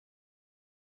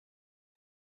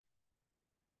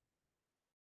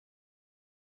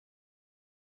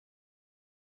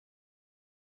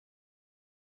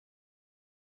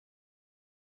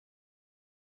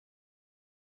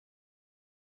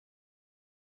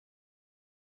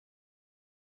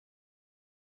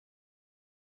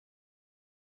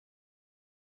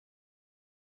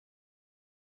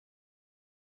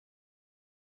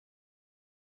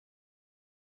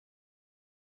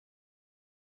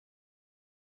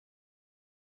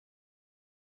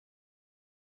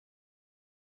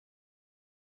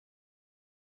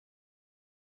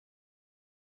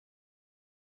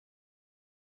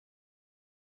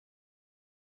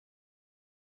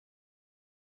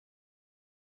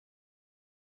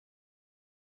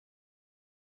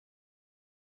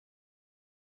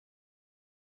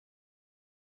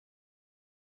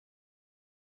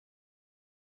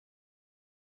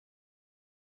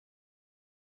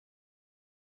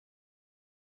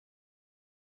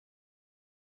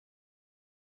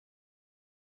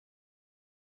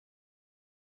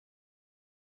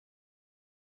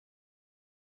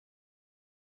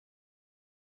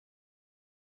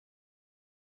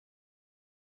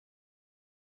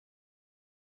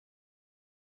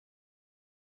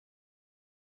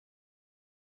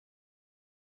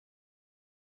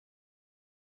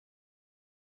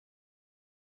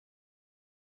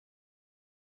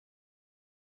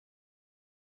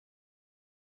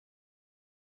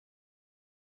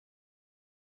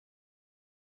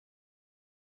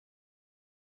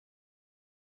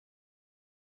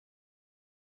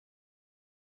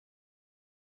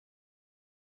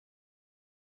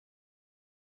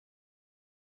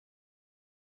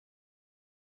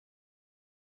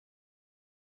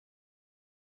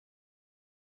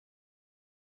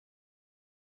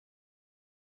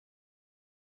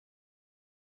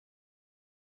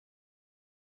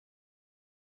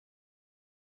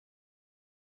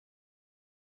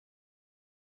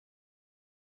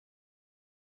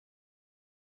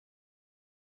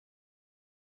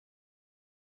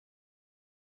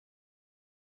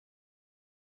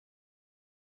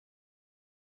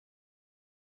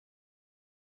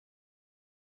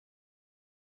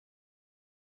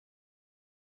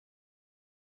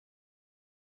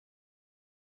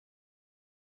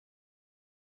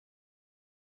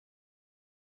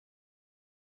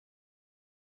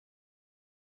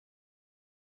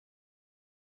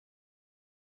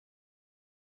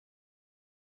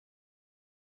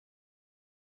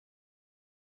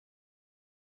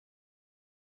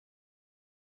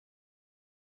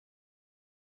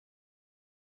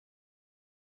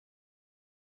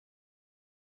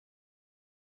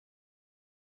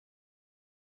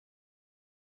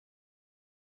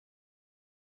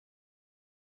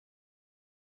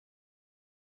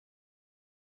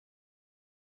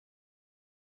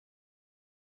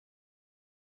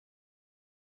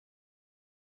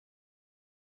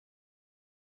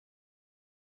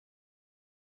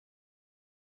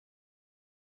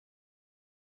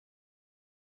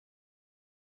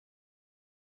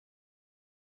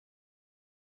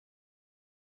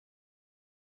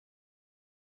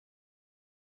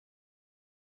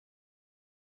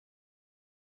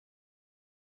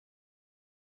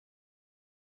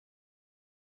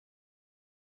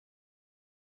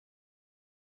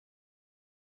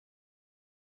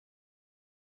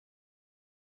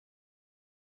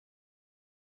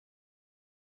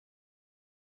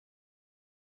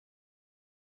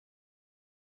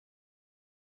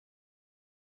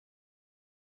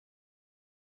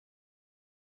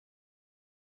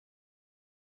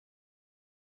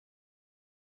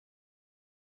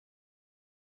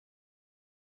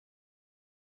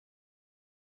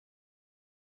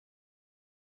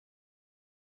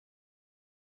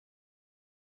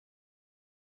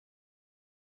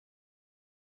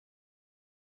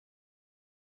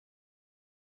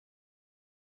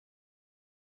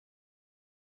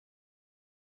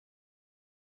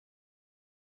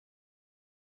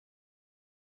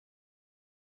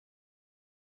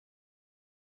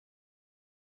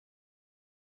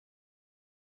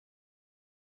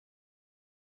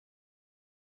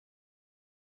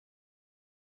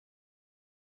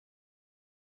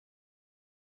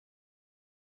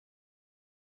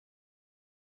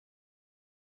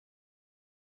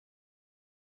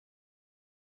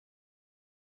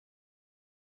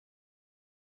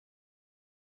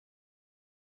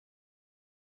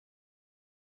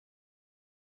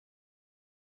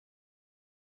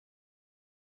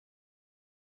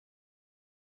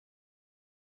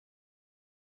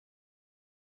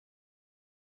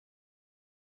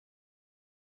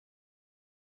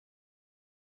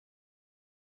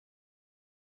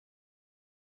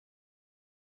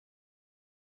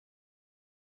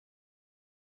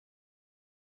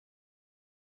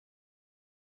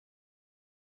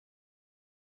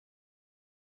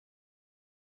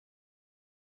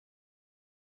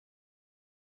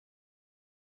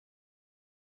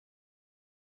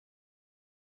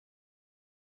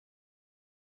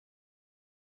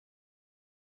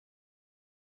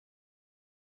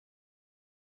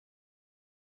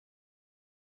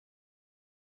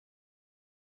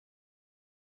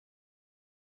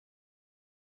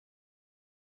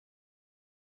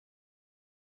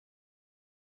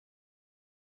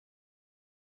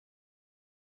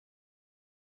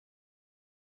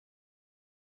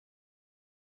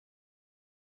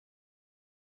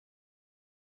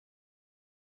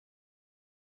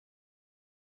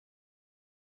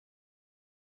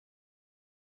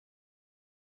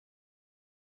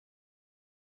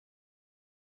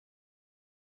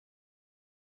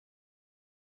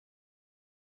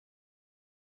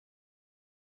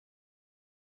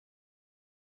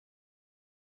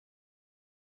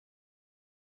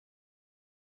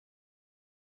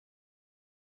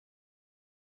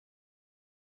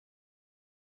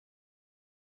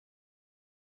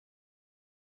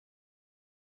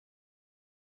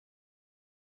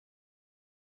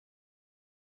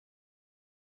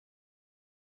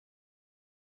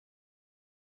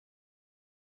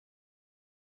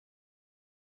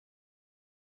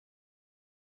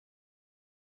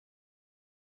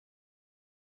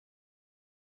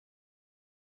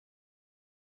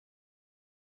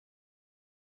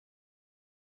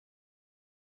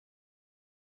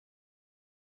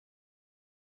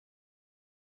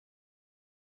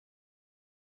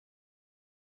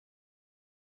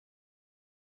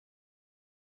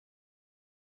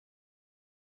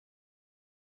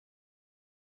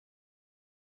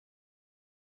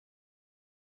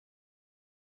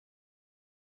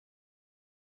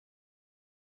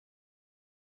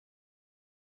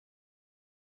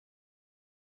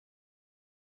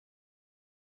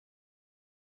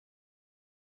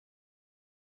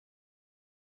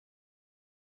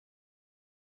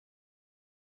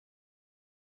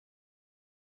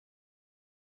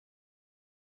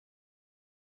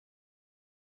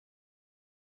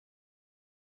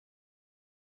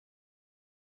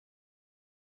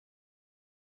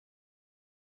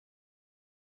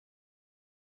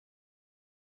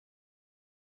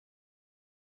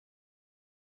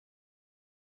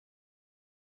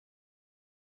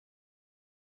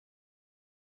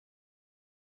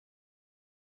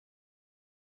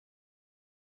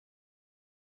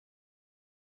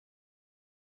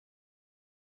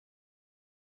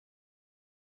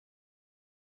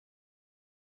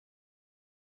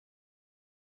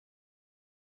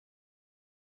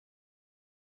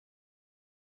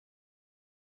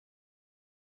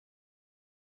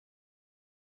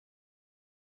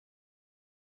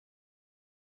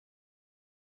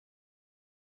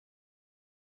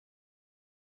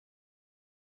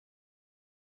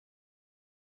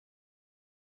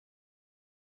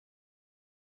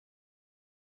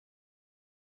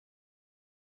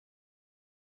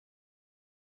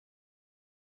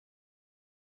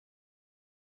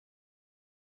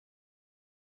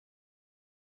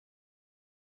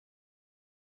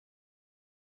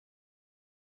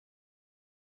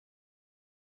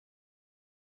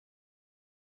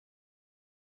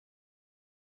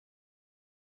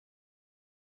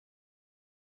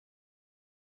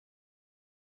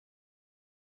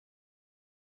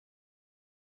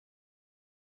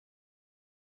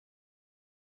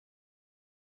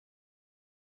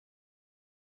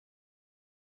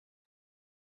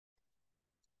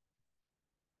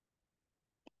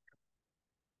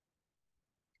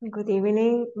Good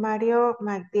evening, Mario,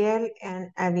 Magdiel,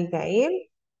 and Abigail.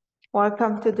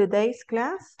 Welcome to today's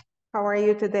class. How are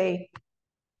you today?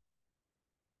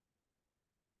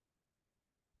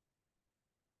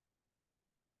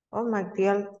 Oh,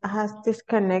 Magdiel has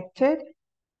disconnected.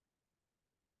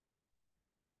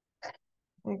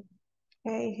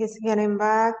 Okay, he's getting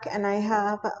back, and I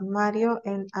have Mario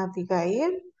and Abigail.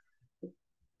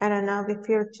 I don't know if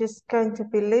you're just going to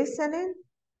be listening.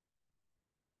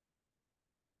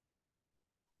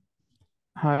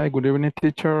 Hi, good evening,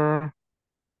 teacher.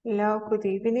 Hello, good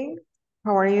evening.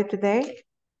 How are you today?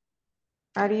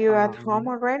 Are you at home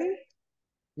Um, already?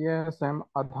 yes, I'm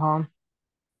at home,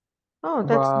 Oh,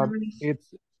 that's but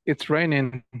nice. it's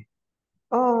raining.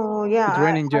 Oh, yeah. It's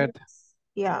raining yet.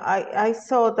 I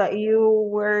saw that you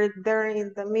were there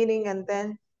in the meeting and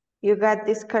then you got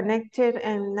disconnected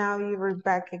and now you were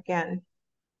back again.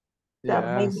 So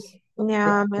Yes. maybe,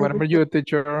 yeah, What maybe about you,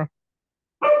 teacher?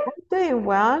 I'm doing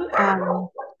well.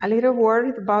 A little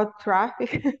worried about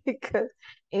traffic because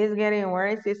it's getting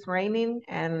worse. It's raining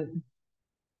and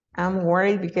I'm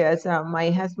worried because my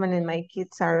husband and my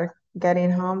kids are getting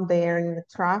home. They are in the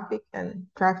traffic and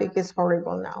traffic is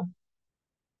horrible now.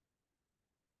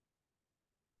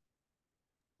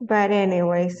 But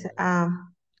anyways,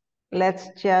 let's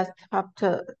just have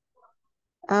to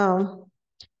um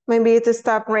maybe to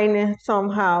stop raining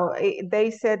somehow.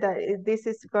 They said that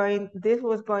this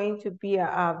was going to be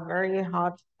a very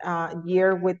hot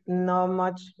year with no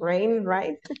much rain,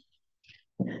 right?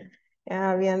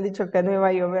 Habían dicho que no iba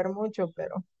a llover mucho,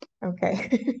 pero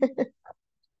okay.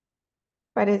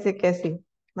 Parece que sí.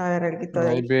 Va a haber algo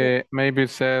de lluvia. Maybe it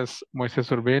says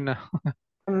Moises Urbina.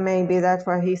 Maybe that's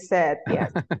what he said,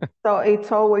 yes. So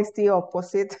it's always the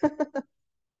opposite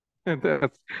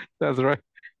That's that's right.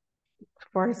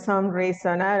 for some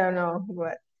reason. I don't know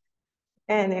what.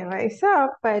 Anyway,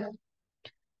 but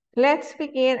let's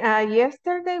begin.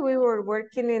 Yesterday we were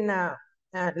working in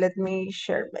let me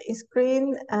share my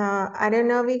screen. I don't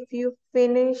know if you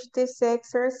finished this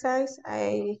exercise.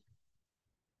 I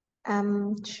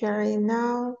am sharing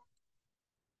now.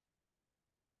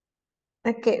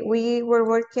 Okay, we were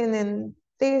working in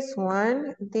this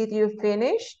one. Did you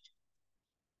finish?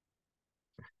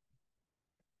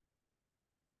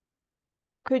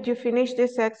 Could you finish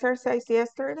this exercise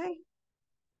yesterday?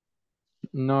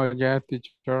 No, yeah,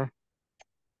 teacher.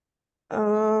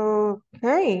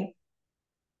 Okay.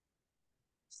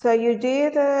 So you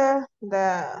did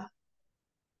the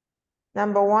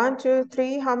number 1, 2,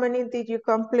 3. How many did you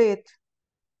complete?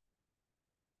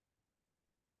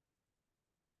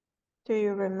 Do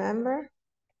you remember?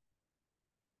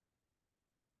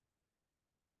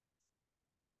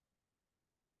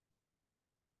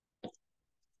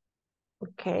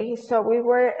 Okay, so we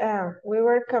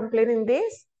were completing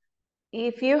this.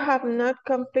 If you have not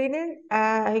completed,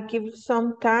 I give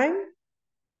some time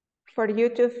for you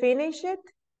to finish it.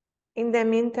 In the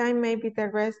meantime, maybe the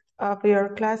rest of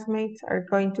your classmates are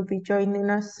going to be joining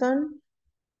us soon.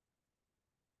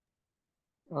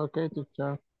 Okay,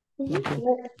 teacher. Thank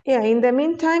you. Yeah, in the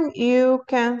meantime, you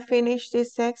can finish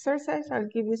this exercise. I'll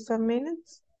give you some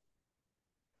minutes.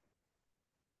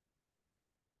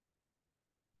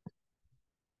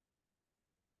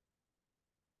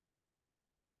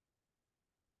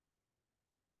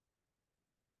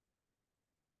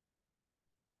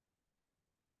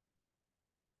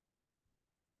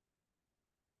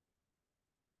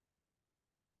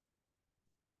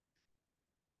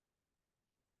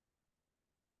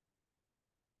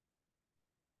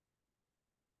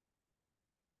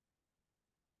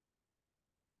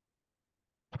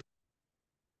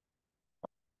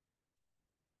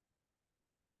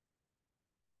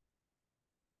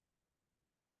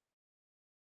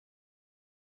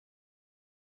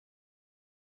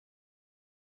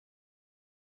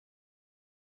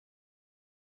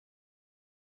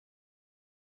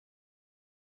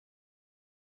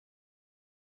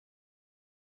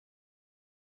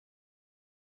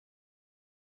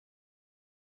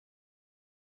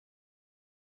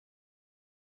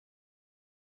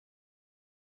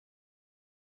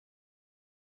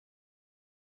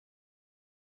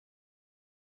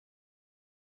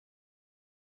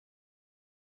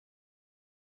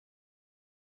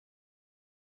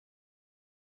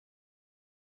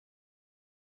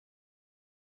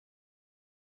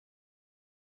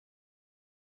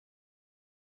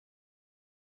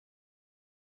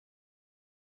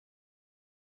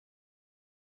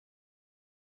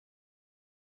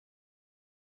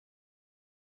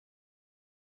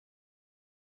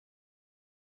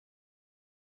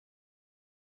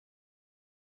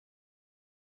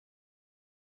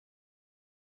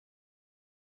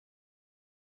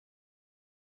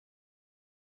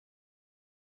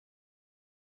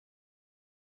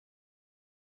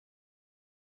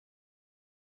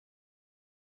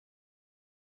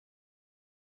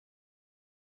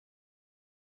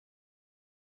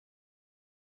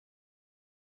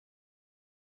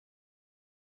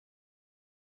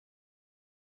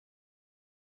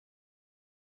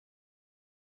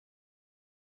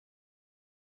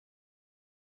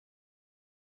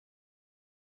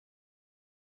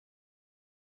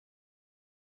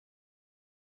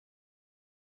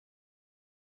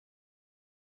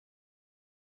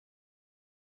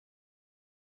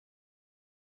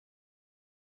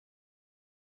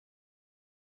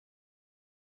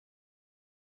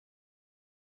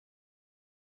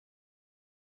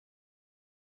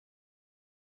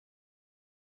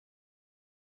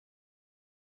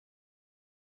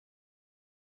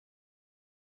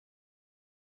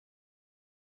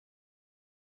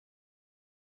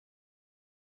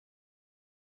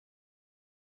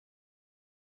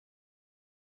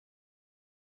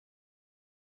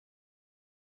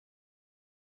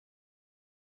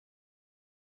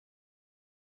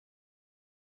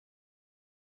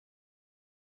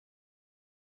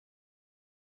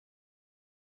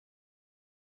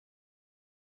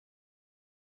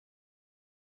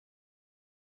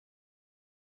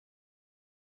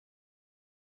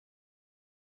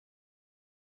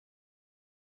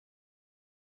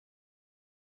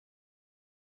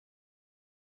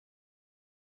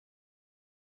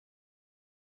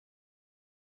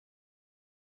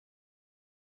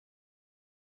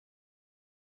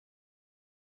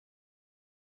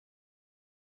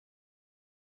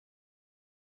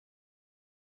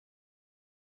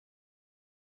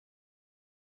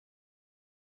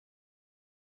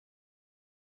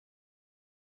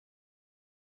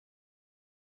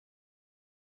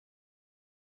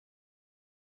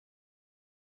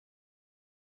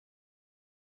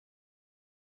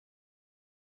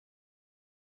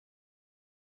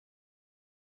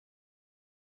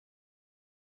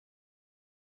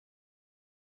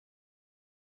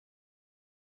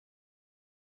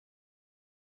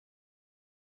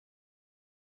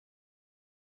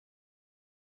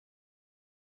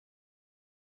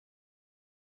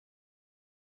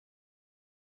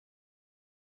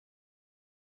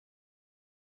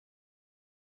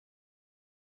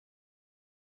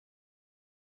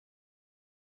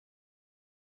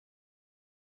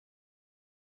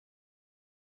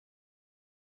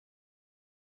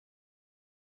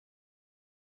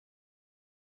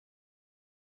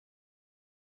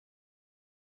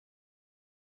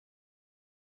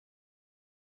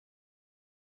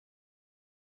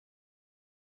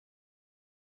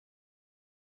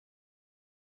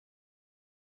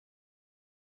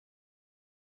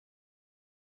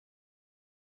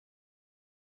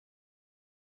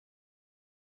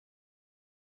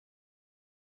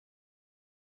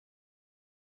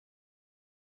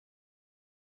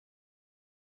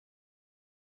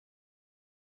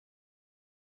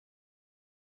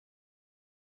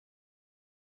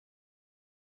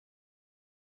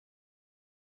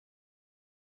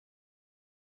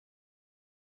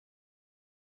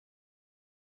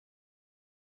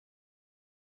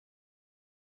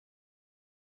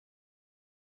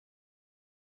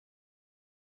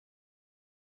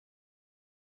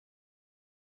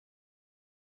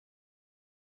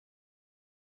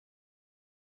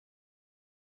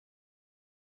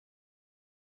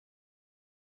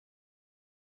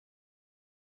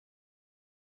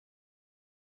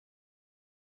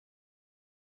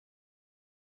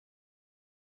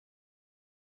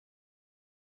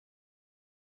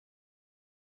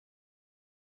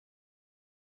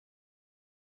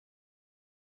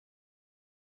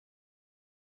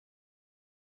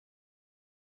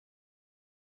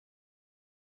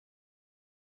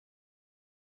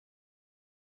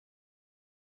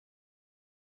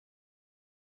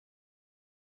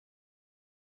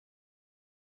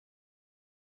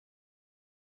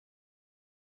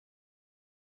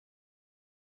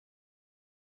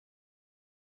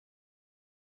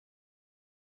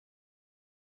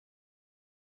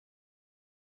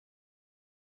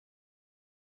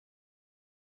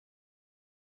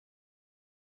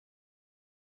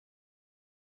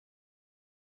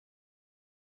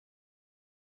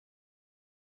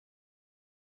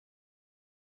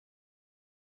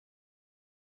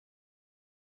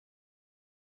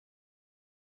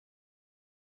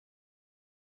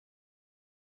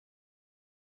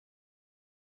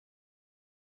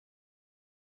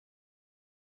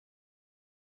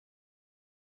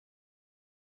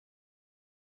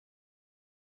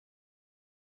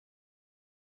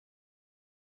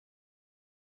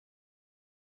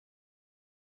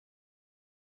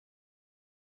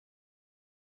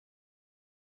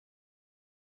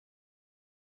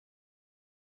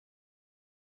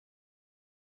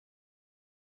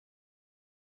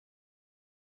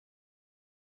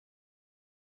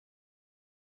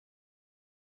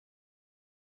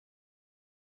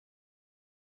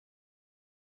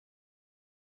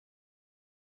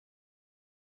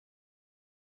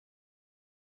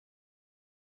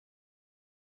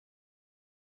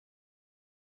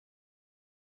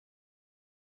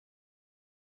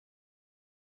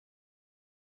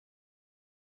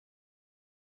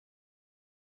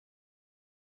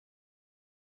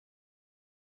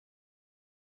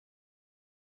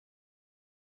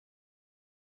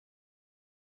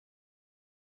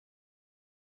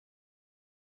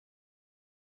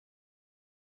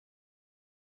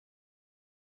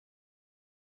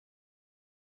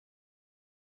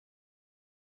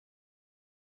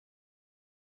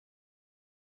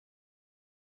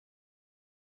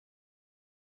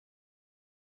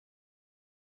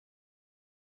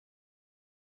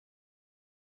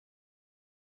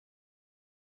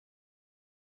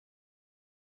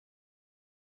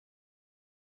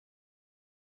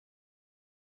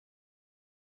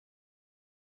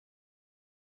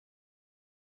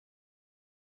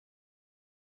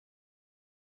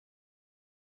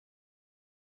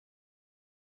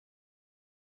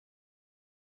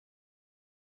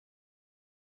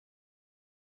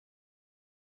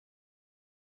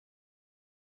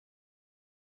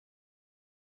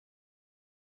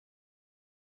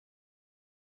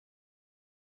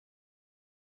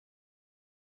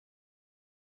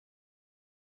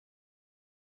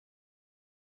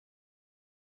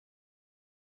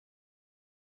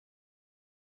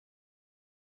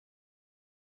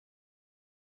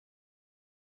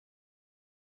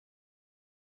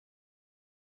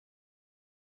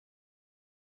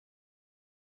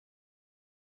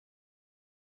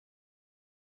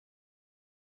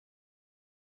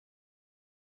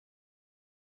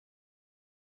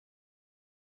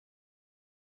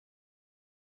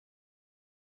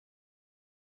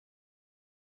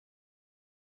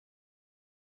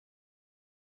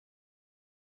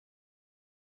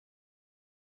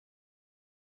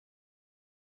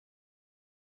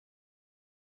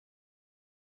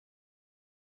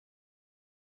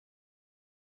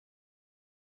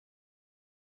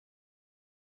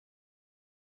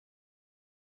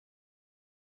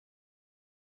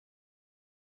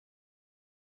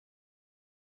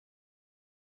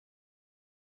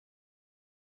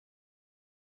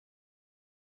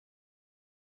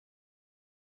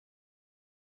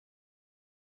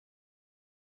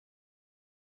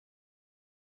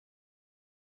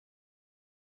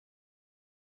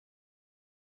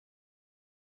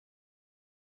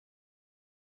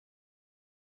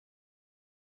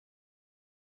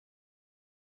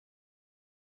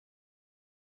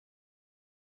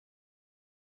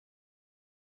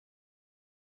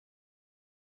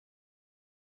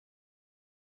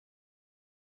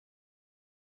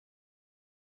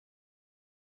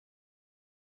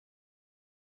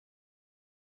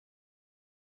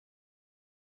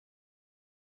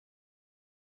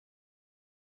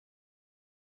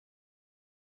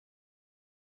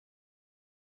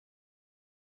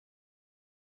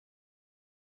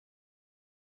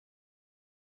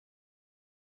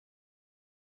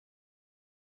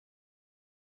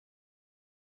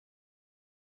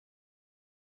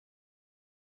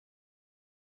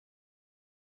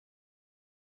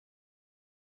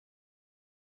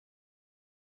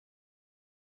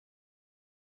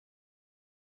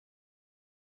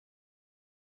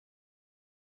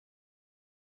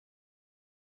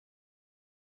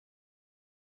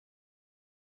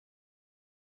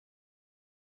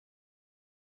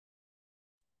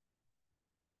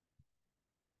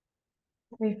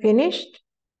 We finished?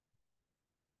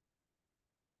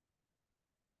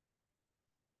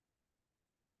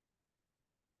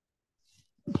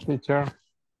 Teacher,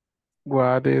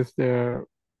 what is the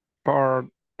part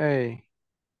A?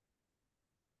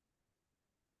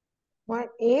 What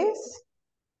is?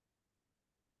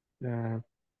 Uh,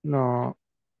 no,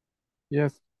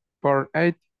 yes, part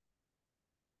 8.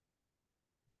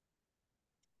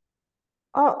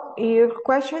 Oh, your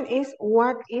question is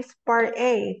what is part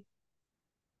A?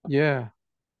 Yeah,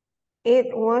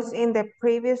 It was in the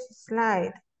previous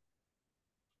slide.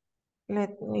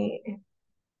 Let me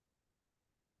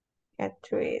get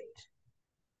to it.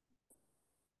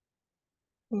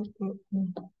 Mm, mm,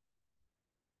 mm.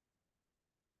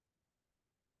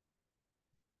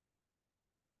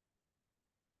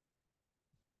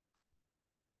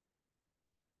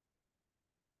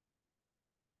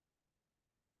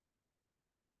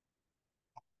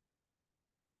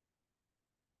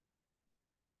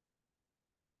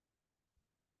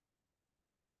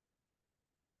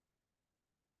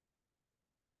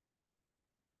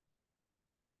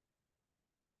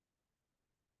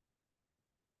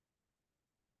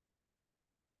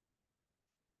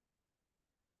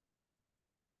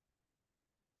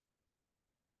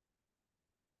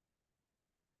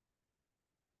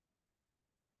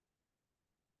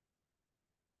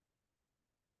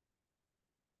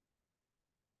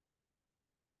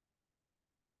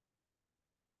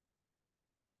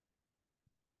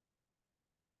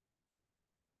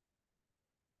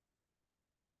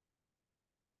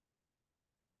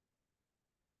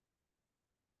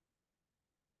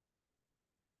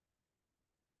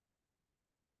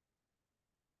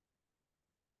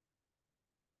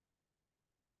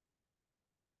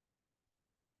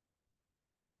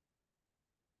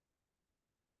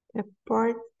 The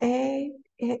part A,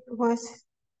 it was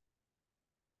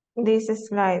this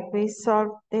slide. We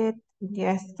solved it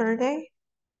yesterday.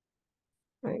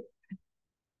 Wait,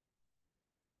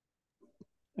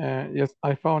 yes,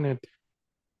 I found it.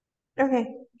 okay,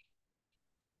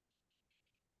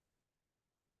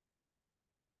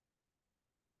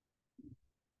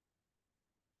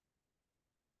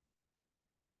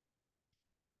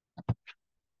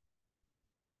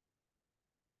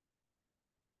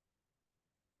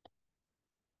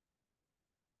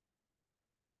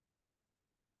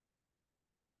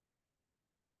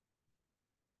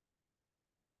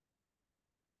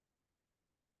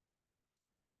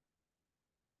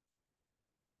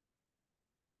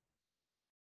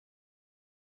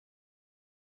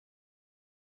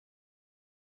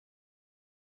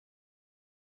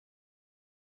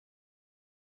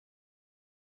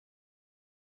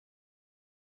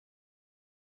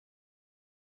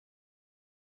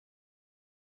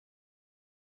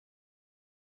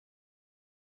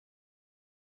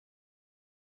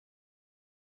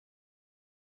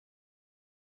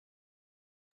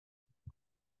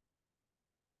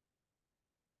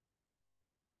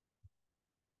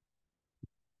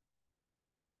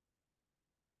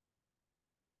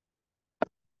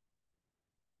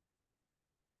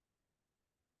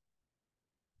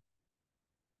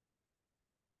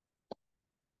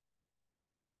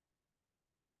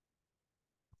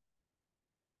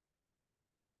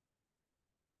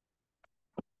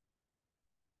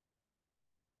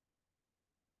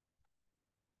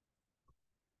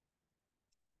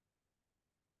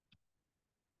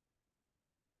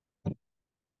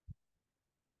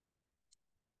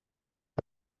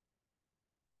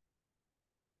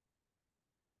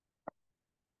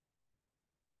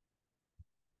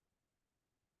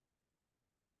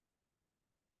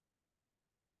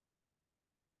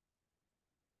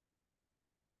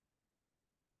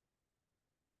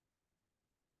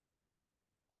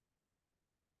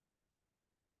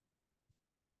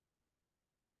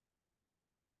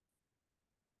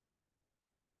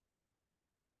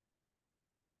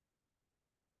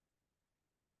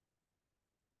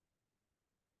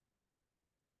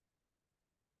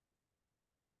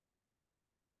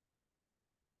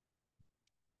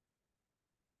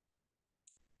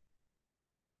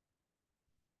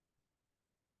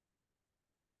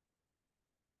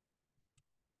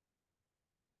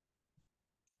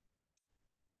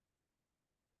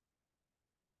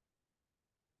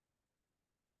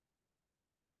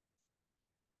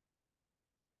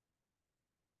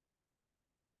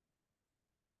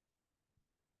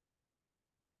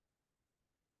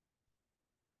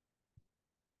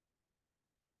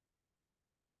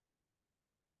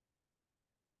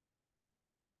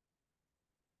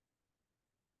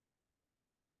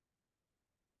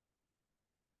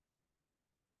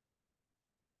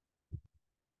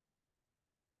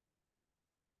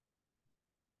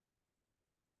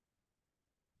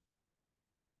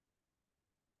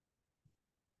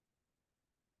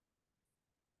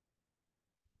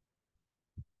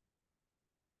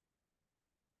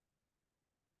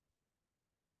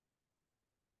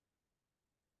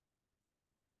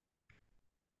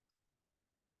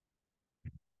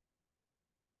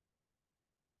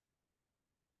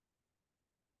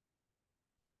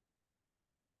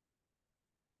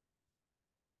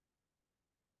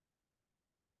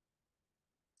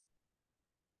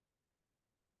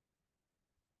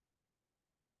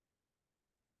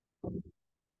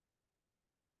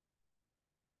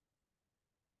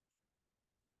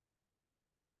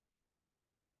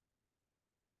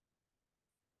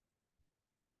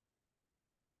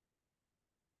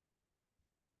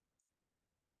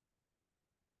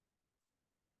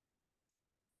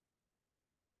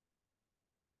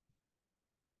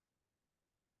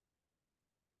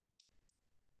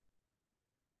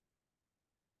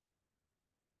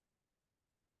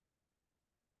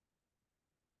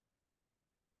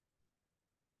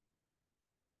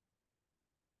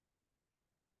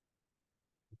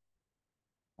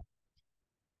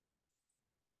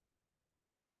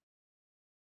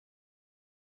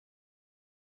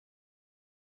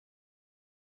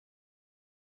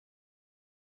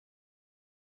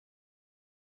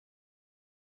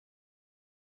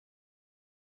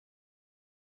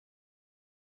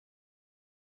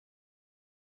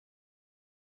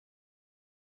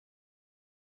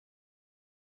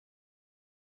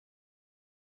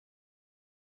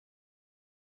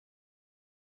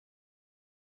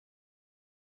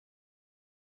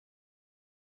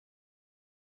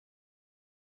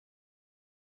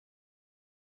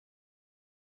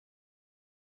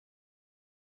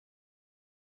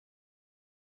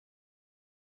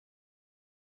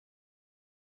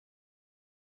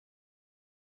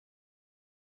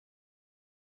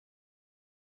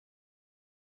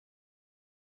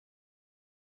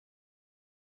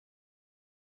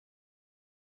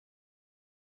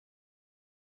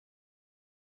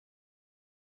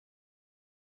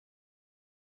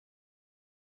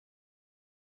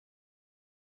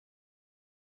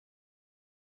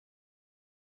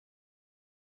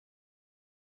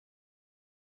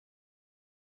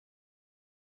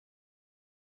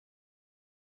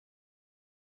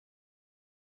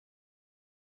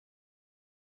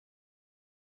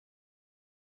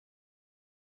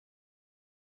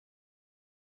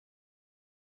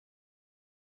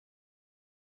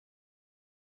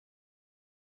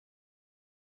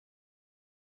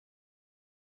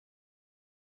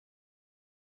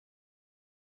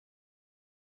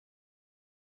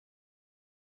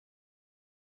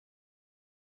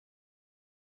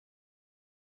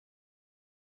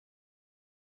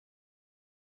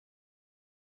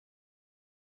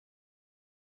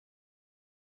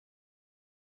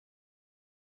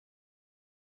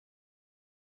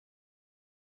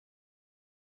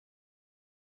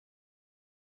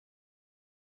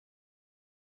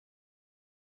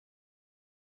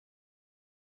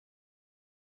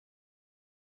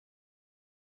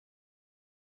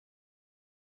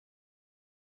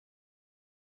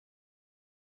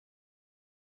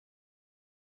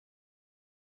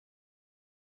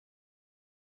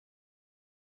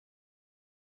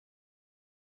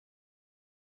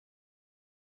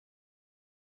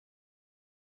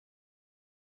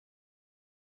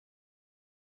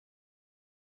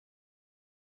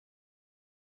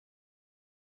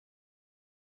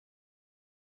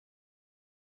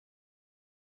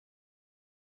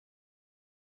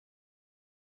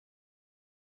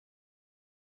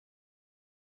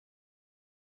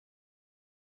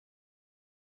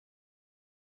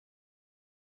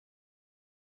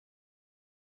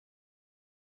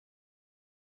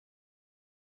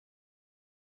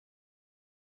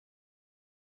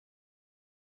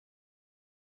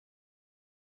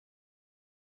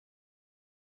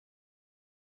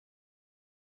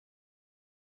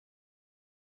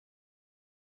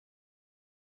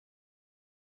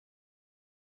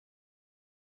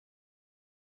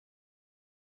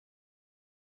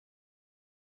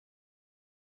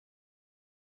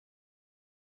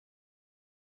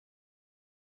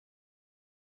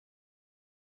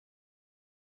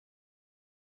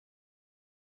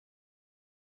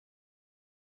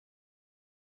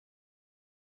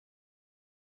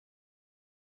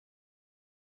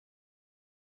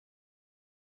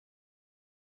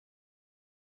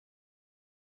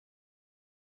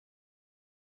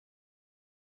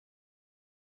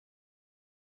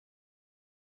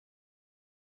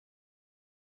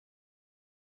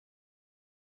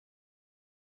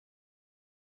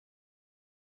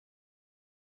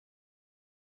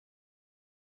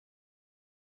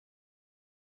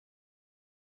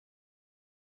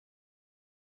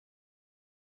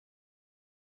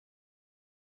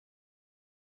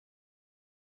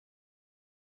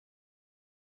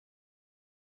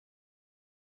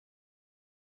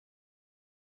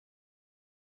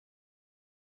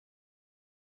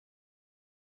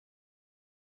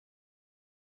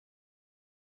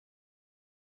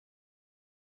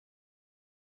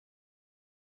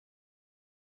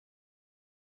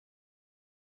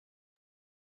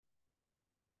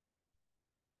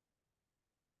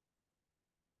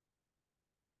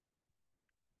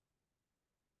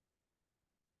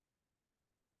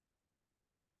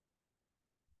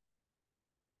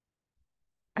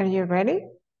 Are you ready?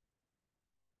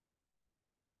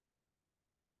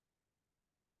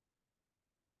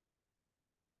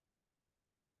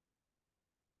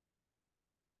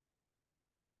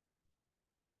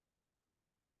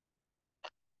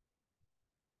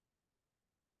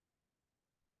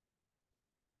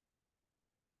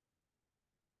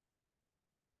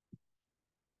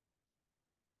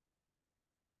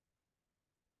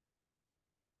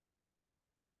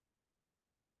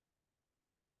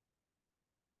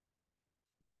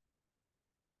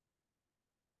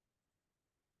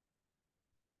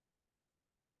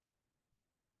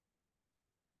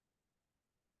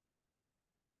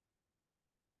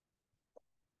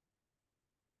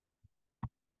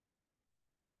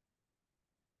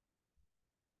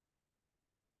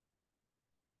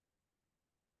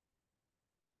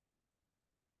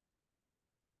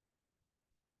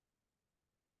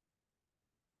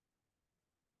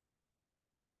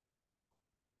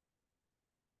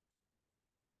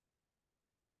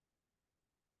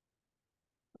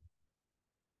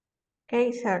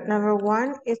 Okay, so number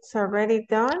one, it's already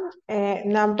done.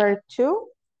 Number two,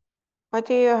 what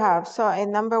do you have? So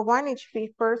in number one, it should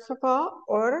be first of all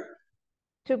or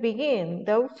to begin.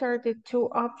 Those are the two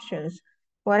options.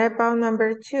 What about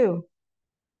number two?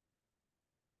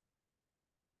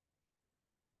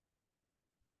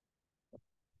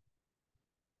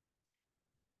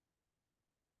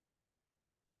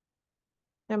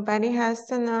 Nobody has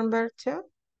the number two?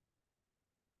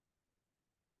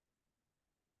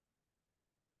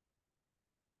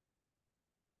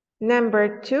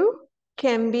 Number two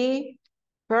can be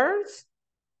first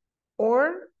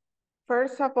or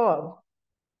first of all.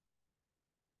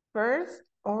 First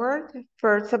or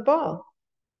first of all.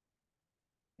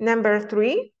 Number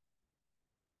three,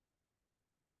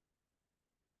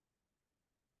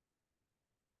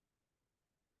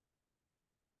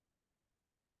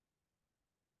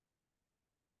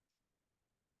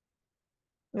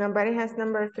 nobody has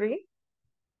number three?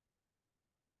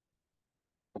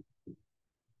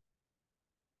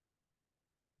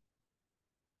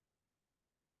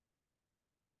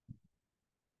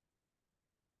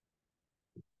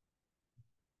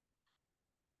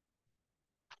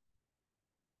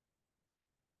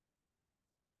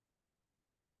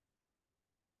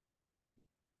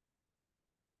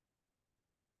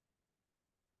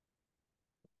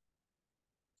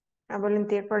 I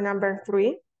volunteer for number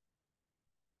three.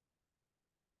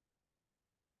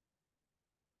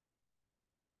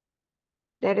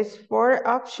 There is four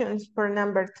options for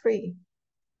number three.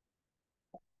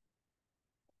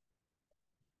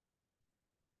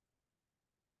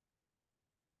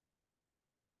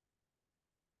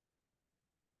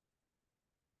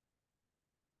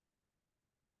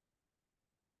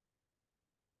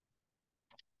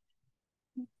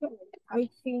 I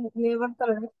think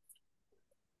nevertheless.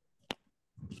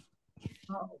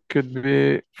 Could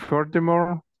be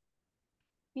furthermore,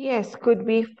 Yes, could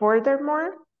be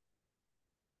furthermore.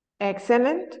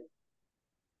 Excellent.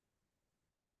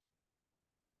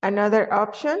 Another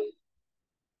option.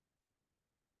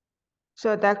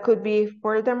 So that could be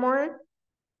furthermore.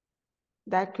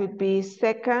 That could be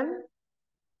second,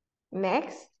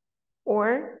 next,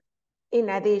 or in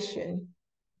addition.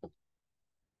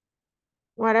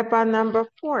 What about number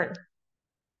four?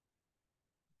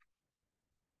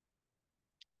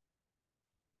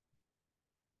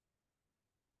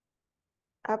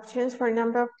 Options for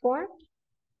number four?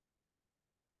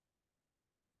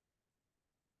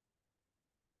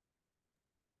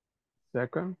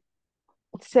 second,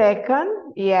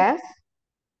 Second, yes.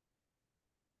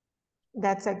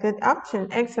 That's a good option.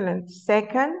 Excellent.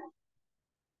 Second,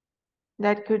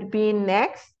 that could be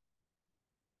next,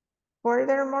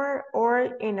 furthermore, or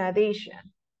in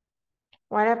addition.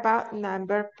 What about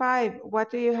number five?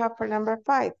 What do you have for number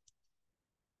five?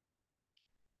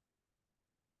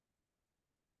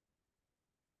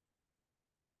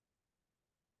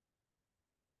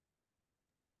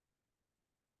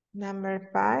 Number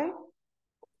five.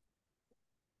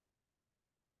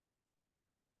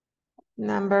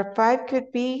 Number five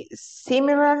could be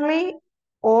similarly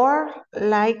or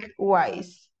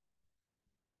likewise.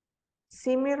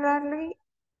 Similarly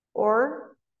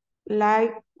or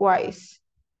likewise.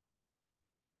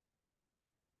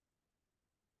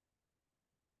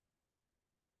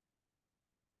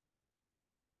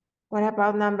 What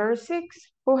about number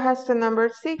six? Who has the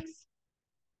number six?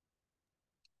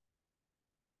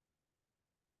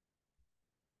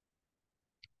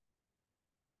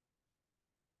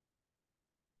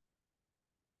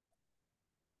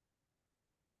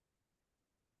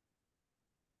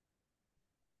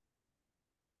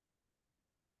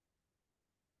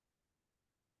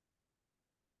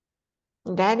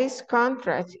 That is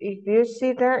contrast. If you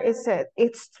see there, it said,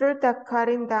 it's true that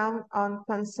cutting down on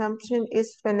consumption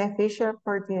is beneficial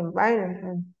for the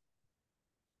environment.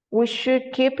 We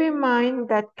should keep in mind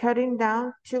that cutting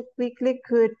down too quickly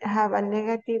could have a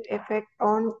negative effect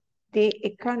on the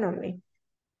economy.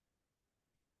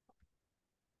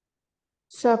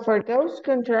 So for those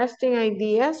contrasting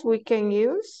ideas, we can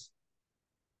use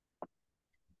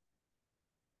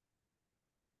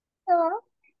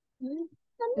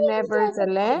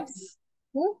nevertheless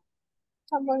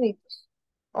Son bonitos.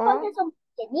 or Porque son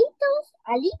pequeñitos,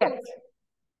 alitos.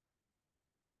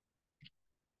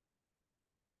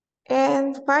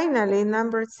 and finally,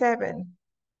 number 7.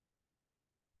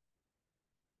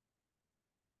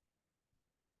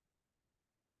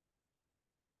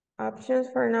 Options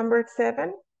for number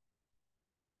 7.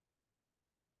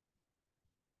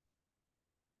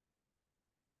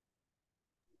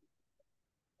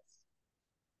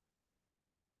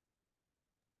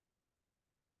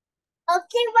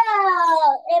 Okay,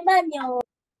 wow, Emmanuel.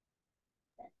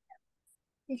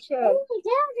 Teacher,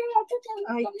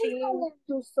 I think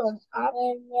to sum up.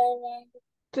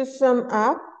 To sum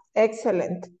up,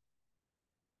 excellent.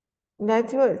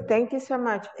 That's good. Thank you so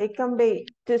much. It can be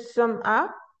to sum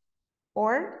up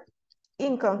or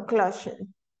in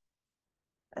conclusion.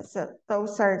 So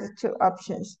those are the 2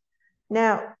 options.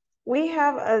 Now, we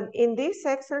have, in this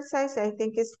exercise, I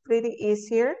think it's pretty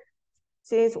easier,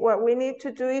 since what we need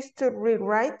to do is to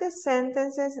rewrite the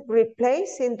sentences,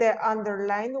 replacing the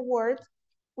underlined words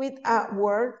with a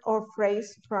word or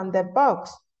phrase from the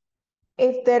box.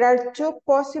 If there are 2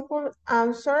 possible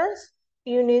answers,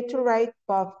 you need to write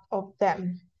both of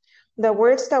them. The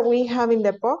words that we have in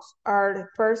the box are,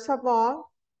 first of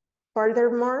all,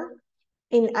 furthermore,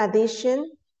 in addition,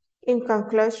 in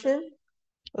conclusion,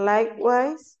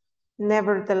 likewise,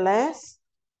 nevertheless,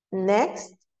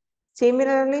 next,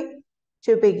 similarly,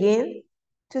 to begin,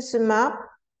 to sum up,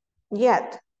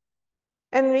 yet.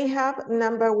 And we have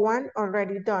number 1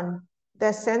 already done.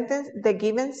 The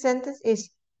given sentence is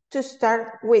to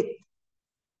start with.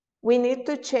 We need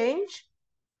to change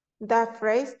the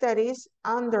phrase that is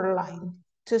underlined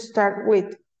to start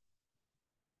with.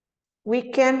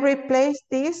 We can replace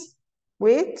this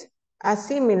with a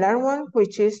similar one,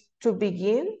 which is to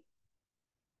begin,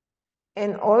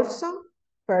 and also,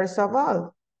 first of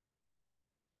all.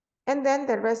 And then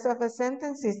the rest of the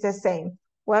sentence is the same.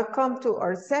 Welcome to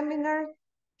our seminar,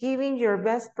 giving your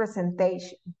best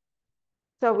presentation.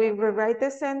 So we rewrite the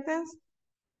sentence,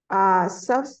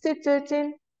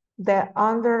 substituting the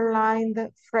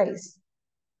underlined phrase,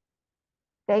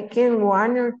 taking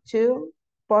 1 or 2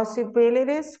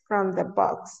 possibilities from the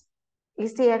box.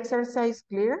 Is the exercise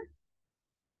clear?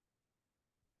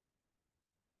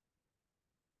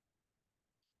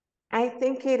 I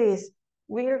think it is.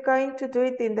 We are going to do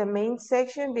it in the main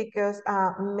section because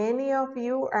many of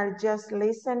you are just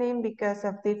listening because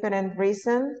of different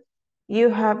reasons. You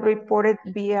have reported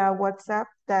via WhatsApp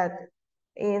that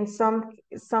in some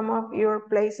of your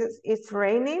places it's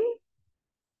raining.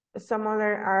 Some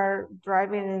other are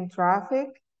driving in traffic,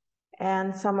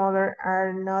 and some other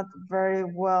are not very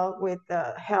well with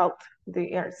health.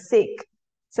 They are sick.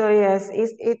 So yes,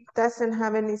 it doesn't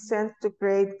have any sense to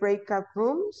create breakout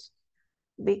rooms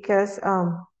because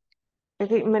I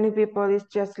think many people is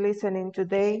just listening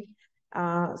today.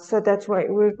 So that's why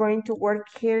we're going to work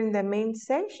here in the main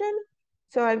section.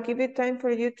 So I'll give you time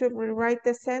for you to rewrite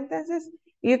the sentences.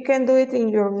 You can do it in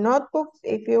your notebooks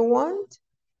if you want.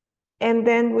 And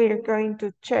then we're going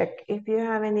to check. If you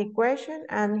have any question,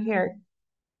 I'm here.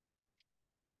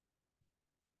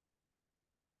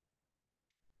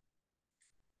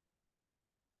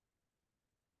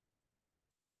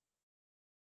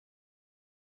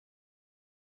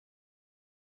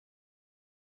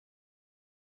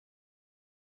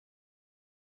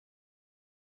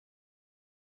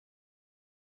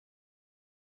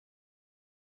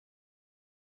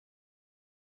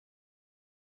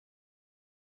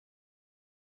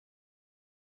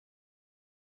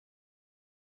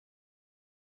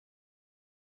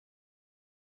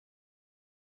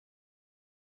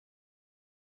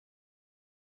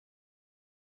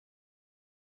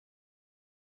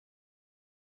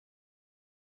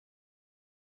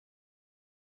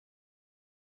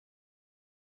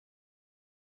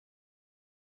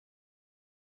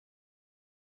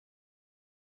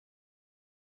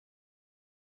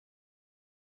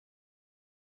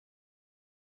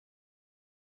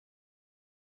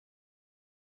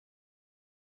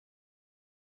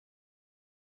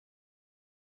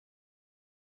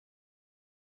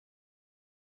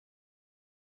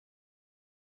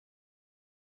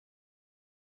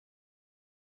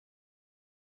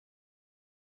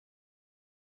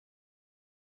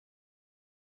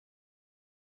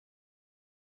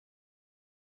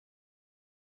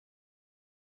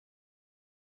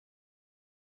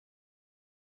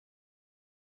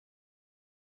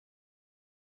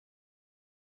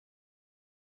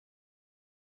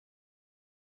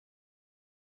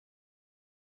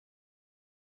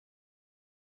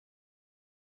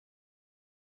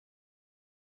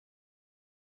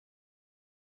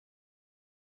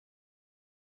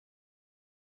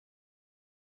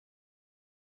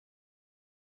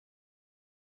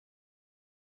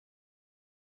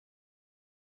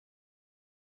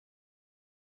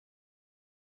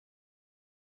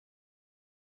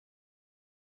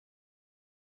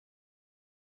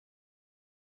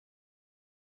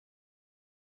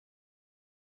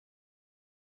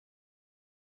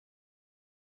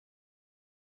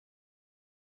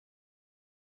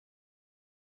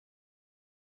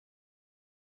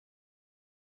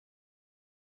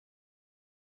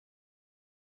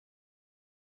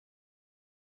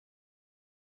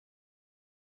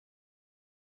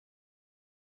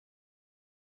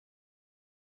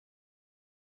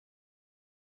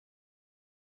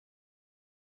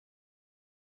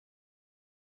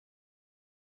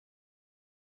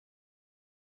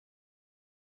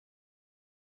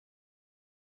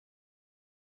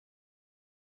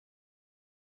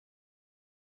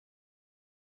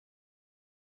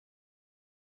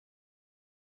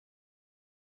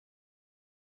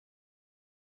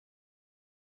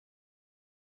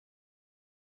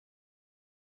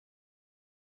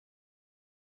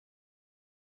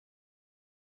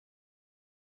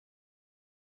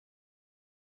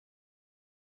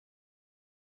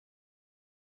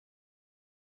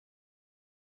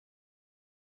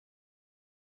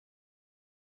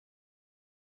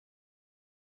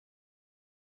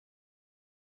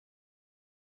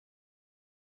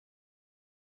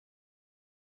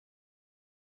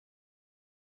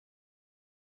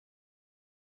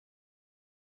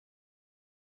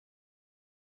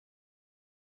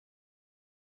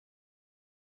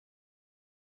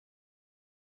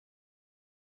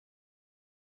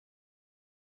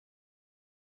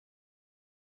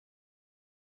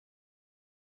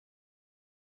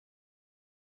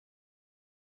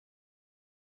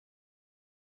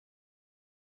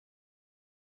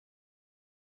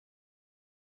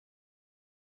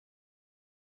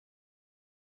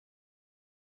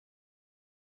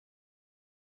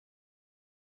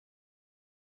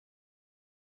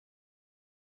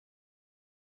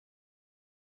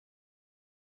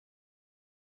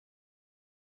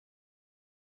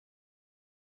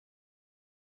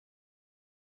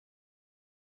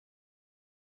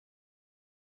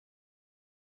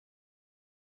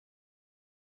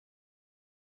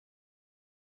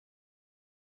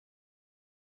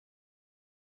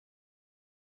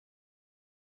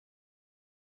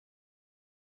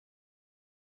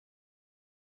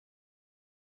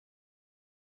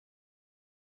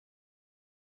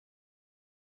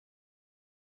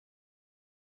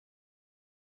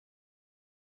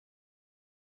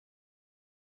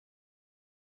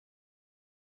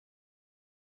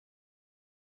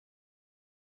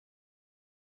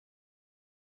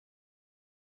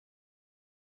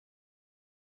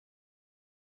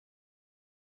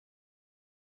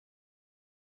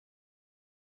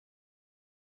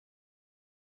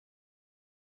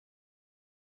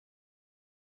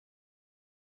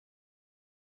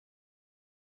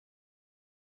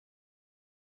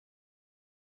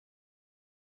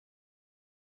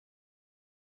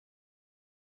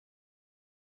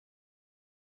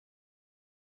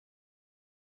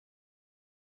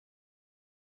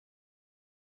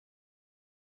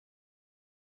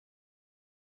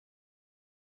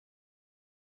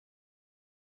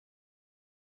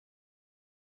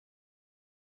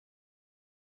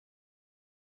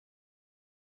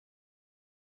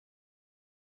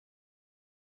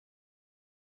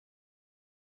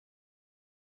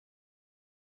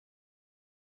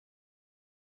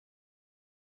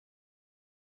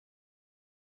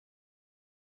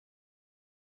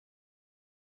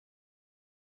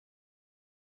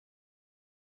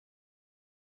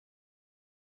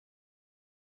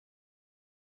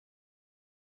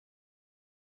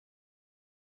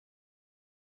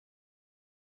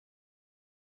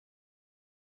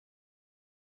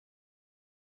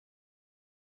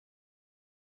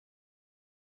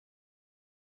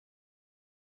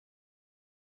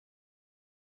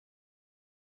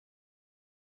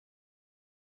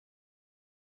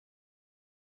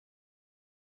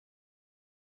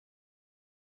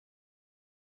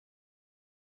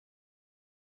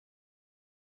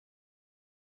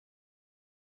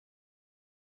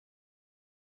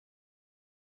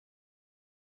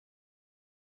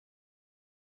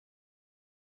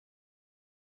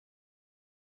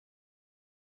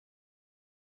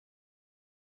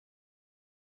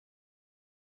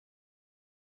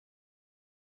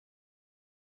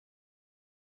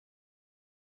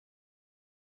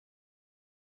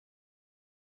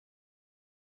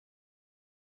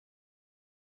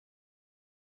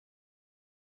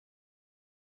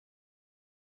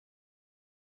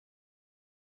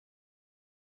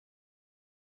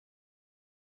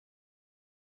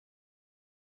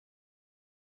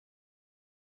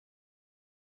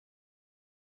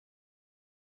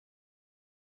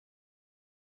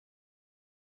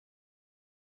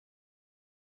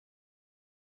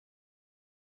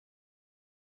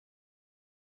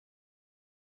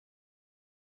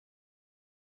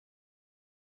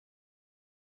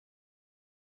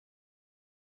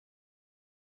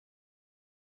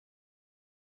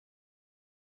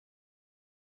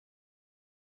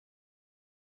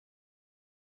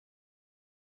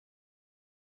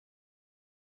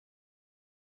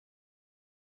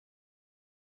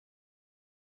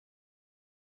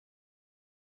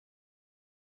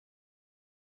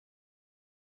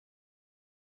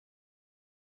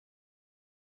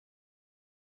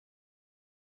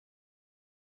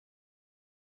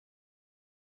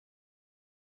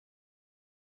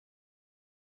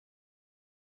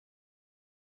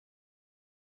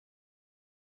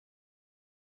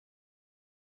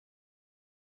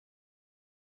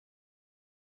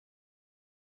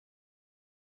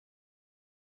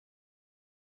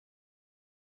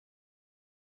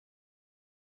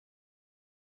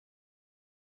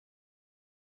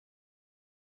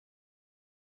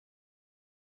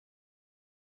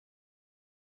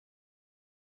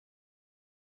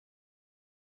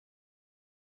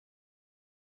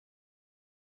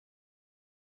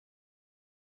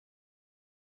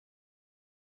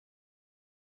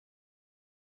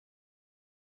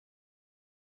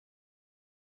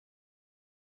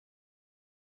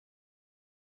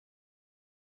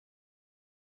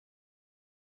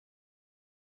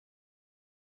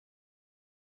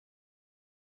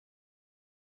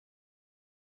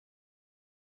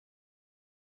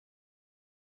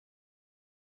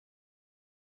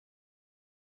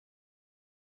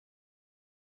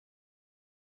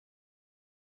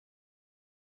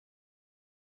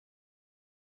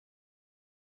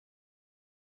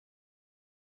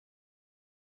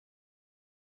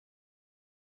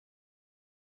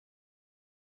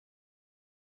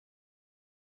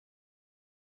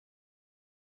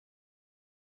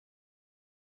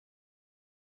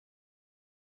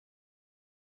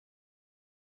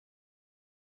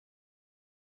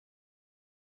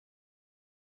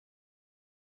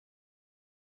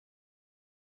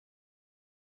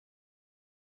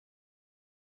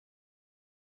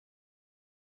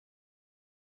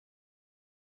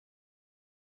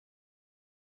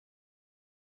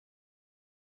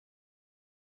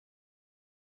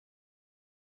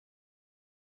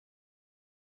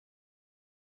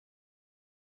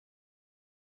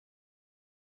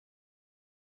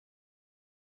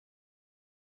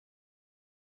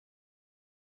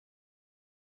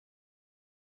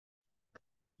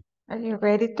 Are you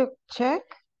ready to check?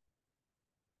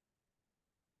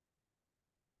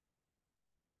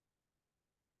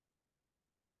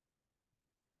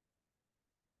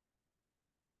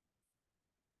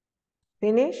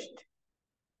 Finished?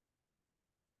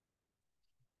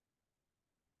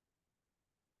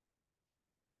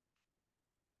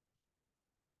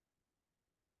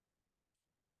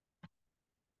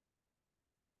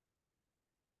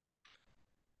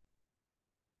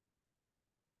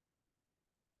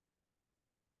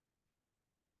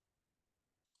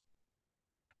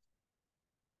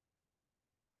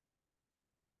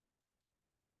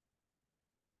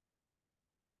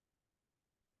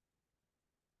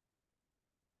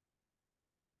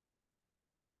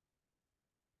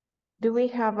 Do we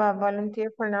have a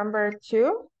volunteer for number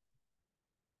 2?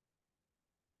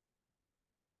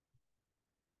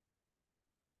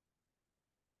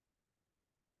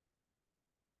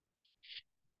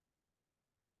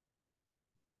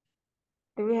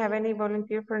 Do we have any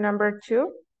volunteer for number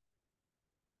 2?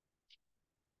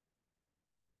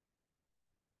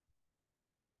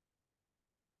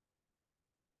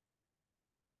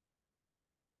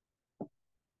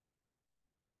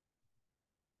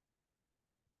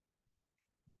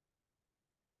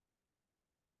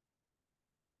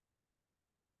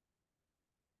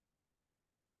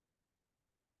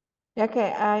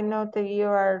 Okay, I know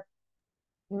that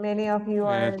many of you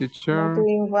are not Teacher,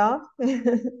 doing well.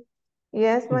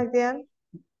 Yes, my dear.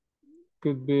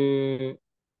 could be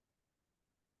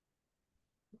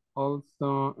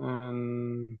also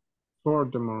and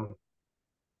furthermore.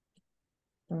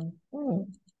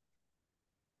 Mhm.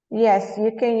 Yes,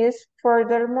 you can use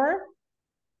furthermore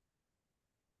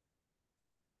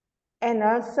and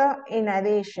also in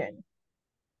addition.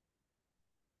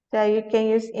 So you can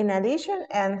use in addition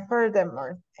and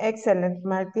furthermore. Excellent,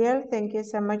 Martial. Thank you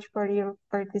so much for your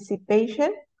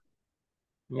participation.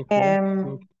 Okay,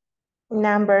 thank you.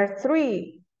 Number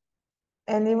 3.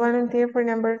 Any volunteer for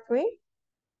number 3?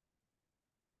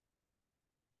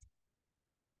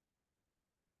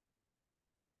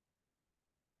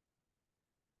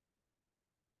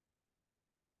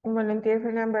 Volunteer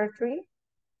for number 3?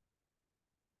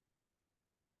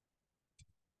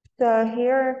 So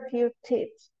here are a few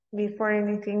tips. Before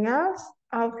anything else,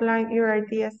 outline your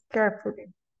ideas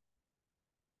carefully.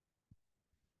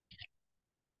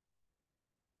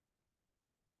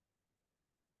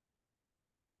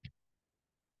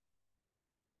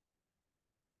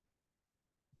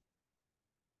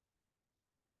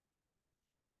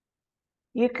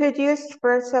 You could use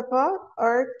first of all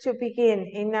or to begin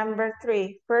in number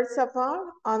 3. First of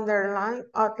all,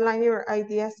 outline your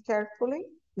ideas carefully.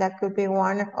 That could be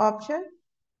one option.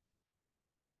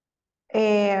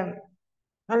 And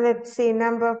let's see,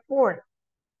 number 4.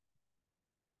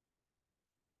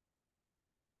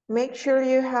 Make sure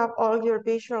you have all your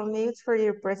visual needs for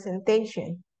your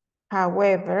presentation.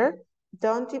 However,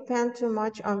 don't depend too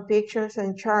much on pictures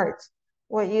and charts.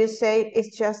 What you say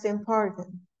is just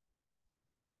important.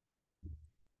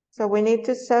 So we need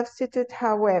to substitute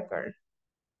however.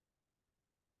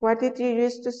 What did you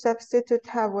use to substitute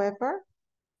however?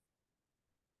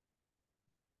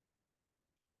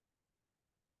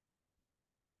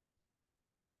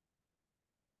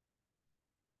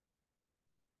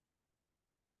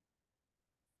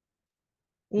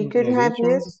 You could In have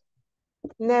addition, used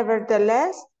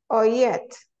nevertheless or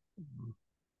yet.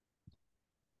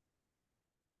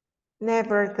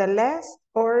 Nevertheless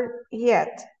or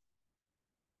yet.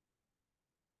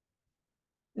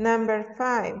 Number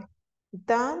 5,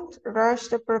 don't rush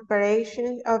the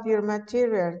preparation of your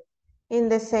material. In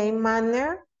the same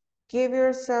manner, give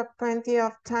yourself plenty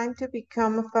of time to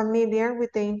become familiar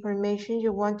with the information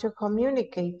you want to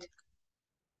communicate.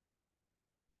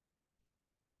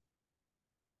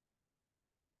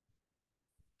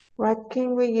 What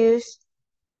can we use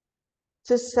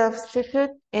to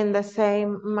substitute in the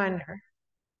same manner?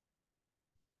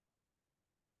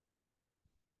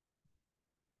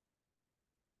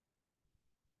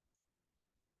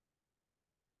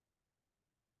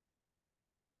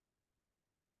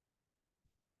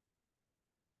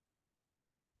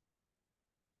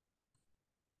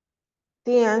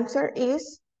 The answer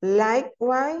is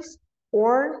likewise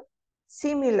or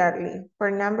similarly.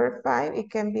 For number 5, it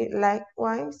can be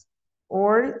likewise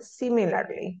or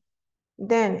similarly.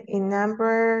 Then in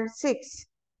number 6,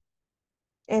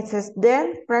 it says,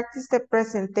 then practice the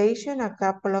presentation a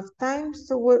couple of times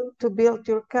to build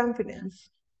your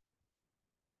confidence.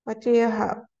 What do you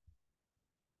have?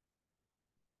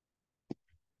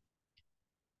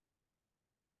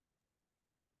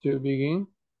 to begin.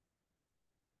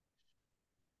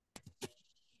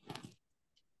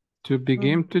 To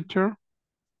begin, teacher.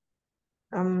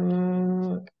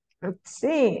 Let's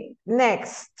see.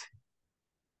 Next.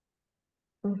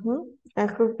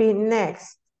 That could be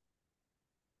next.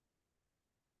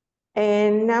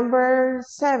 And number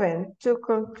 7, to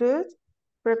conclude,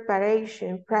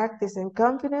 preparation, practice, and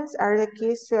confidence are the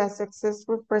keys to a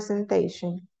successful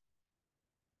presentation.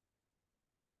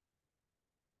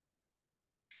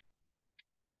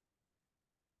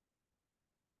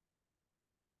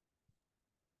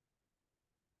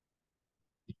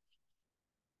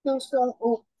 To sum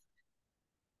up.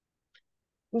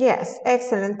 Yes,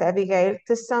 excellent, Abigail.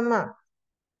 To sum up,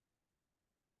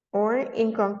 or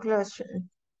in conclusion.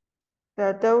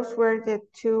 So those were the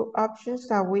 2 options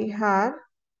that we had.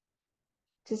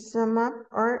 To sum up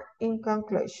or in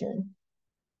conclusion.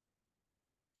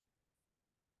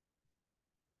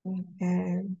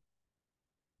 Okay.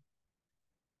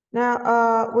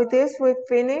 Now, with this, we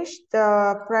finished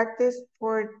the practice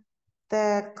for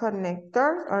the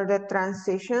connector or the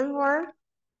transition word.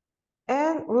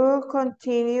 And we'll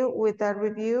continue with the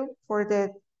review for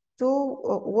the 2,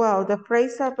 well, the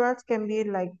phrasal verbs can be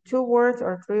like 2 words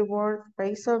or 3 word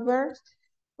phrasal verbs.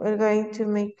 We're going to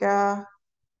make a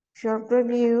short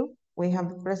review. We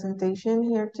have a presentation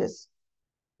here, just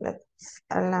let's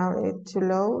allow it to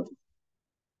load.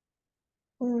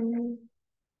 Okay.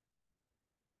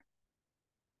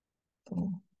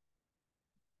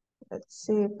 Let's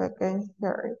see if I can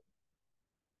hear it.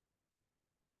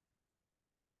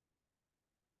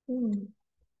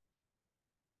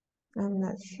 I'm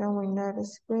not showing that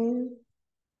screen.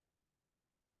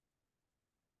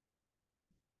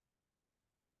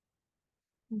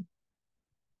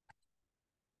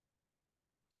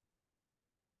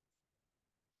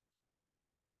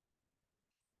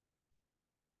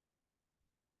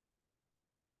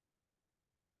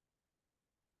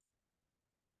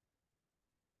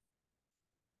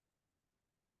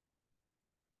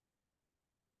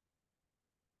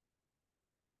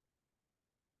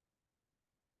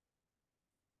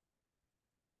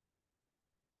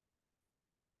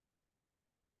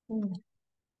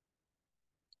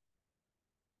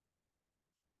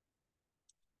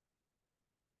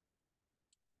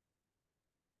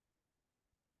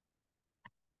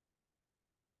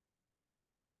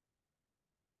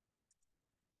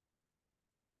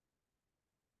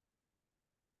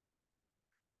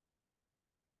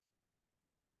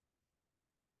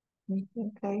 I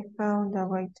think I found a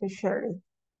way to share it.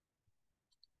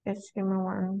 Just give me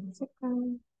 1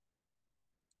 second.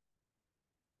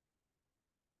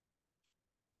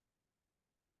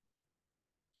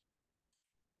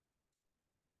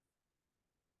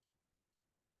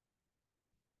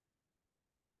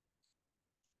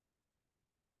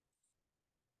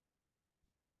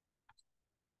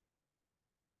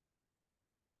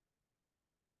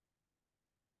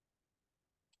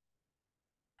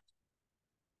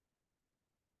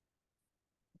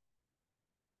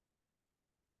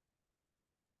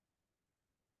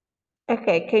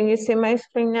 Okay, can you see my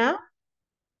screen now?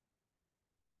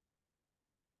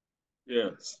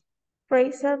 Yes.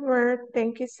 Phrasal verb,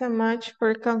 thank you so much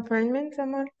for confirming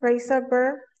someone. Phrasal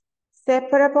verb,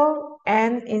 separable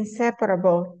and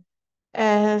inseparable.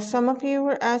 Some of you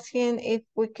were asking if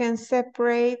we can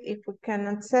separate, if we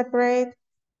cannot separate.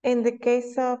 In the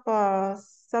case of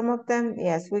some of them,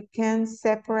 yes, we can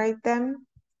separate them.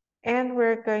 And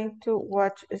we're going to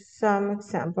watch some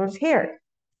examples here.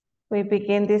 We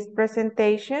begin this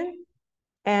presentation,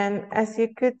 and as you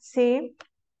could see,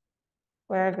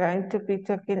 we're going to be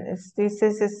talking, this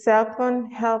is a cell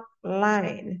phone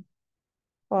helpline.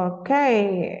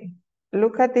 Okay,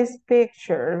 look at this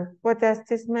picture. What does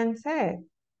this man say?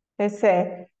 They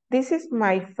say, this is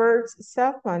my first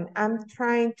cell phone. I'm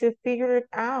trying to figure it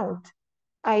out.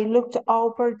 I looked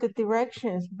over the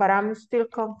directions, but I'm still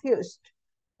confused.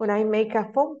 When I make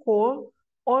a phone call,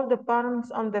 all the buttons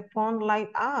on the phone light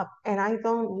up and I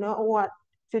don't know what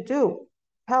to do.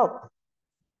 Help.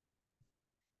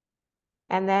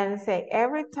 And then say,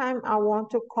 every time I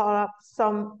want to call up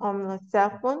some on the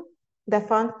cell phone, the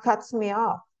phone cuts me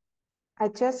off. I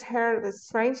just heard a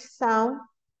strange sound.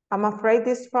 I'm afraid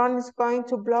this phone is going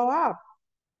to blow up.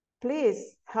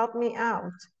 Please help me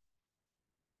out.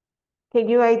 Can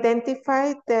you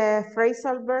identify the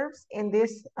phrasal verbs in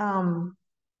these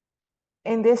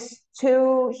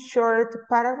 2 short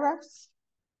paragraphs?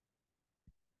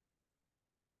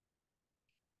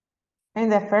 In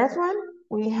the first one,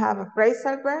 we have a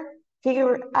phrasal verb,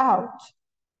 figure out,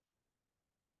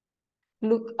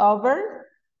 look over.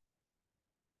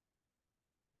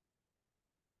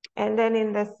 And then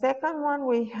in the second one,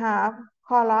 we have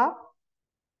call up,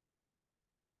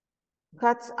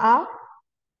 cuts off.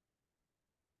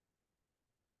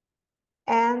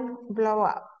 and blow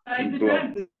up.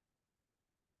 Blow.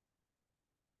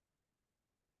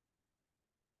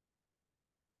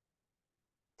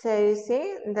 So you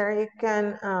see, there you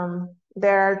can,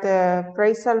 there are the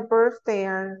phrasal verbs, they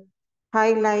are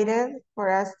highlighted for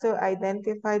us to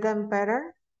identify them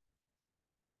better.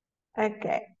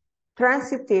 Okay,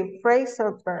 transitive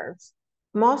phrasal verbs.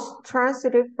 Most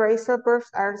transitive phrasal verbs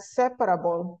are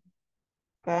separable,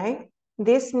 okay?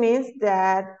 This means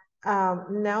that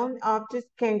noun objects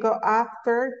can go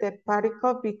after the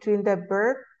particle between the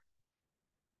verb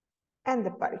and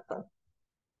the particle.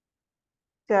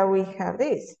 So we have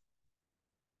this.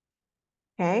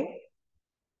 Okay.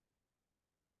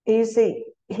 You see,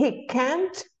 he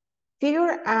can't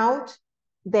figure out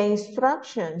the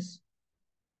instructions.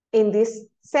 In this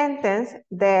sentence,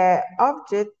 the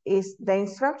object is the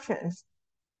instructions.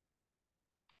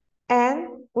 And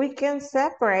we can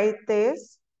separate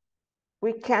this.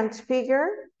 We can't figure,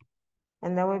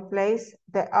 and then we place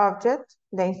the object,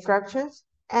 the instructions,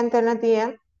 and then at the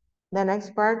end, the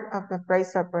next part of the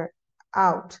phrasal verb,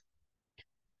 out.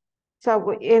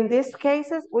 So in these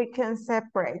cases, we can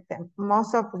separate them.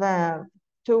 Most of the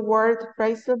two-word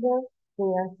phrasal verbs, they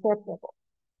are separable.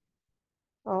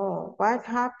 Oh, what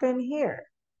happened here?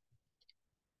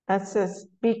 That says,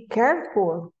 be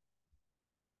careful.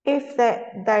 If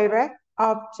the direct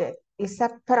object is a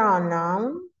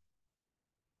pronoun,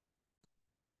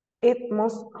 it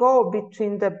must go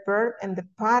between the verb and the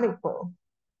particle.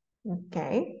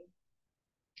 Okay.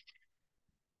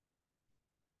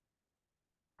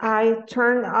 I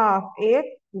turned off it.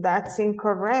 That's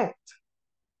incorrect.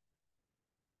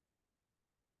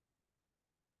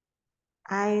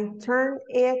 I turned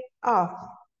it off.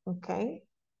 Okay.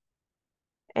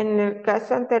 En el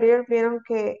caso anterior vieron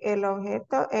que el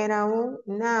objeto era un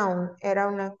noun, era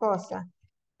una cosa.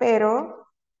 Pero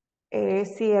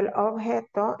si el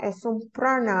objeto es un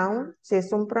pronoun, si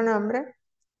es un pronombre,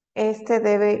 este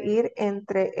debe ir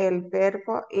entre el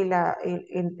verbo y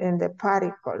in the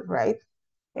particle, right?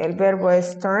 El verbo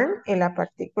es turn y la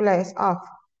partícula es off.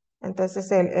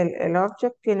 Entonces el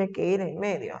object tiene que ir en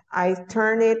medio. I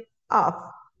turn it off.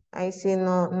 Ahí sí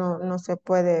no se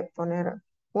puede poner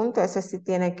junto, ese sí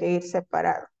tiene que ir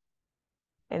separado.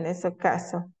 En ese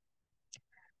caso.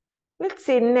 Let's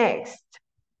see next.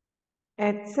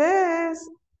 It says,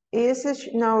 usage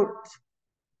note.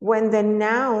 When the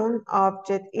noun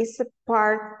object is a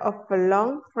part of a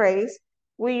long phrase,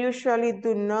 we usually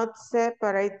do not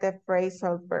separate the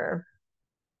phrasal verb.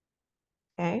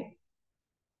 Okay.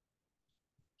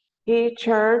 He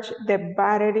charged the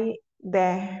battery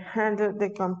that handled the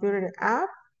computer app.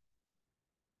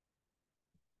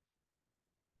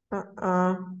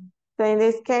 So in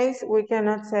this case, we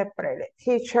cannot separate it.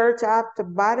 He charged up the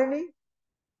battery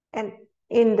and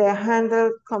in the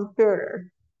handled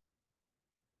computer.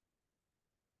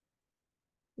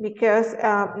 Because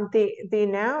the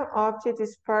noun object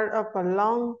is part of a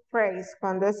long phrase.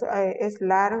 Cuando es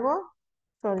largo,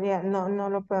 so yeah, no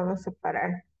lo podemos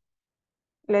separar.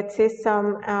 Let's see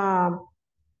some,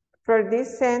 for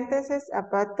these sentences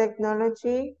about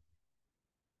technology,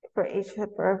 for each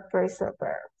phrasal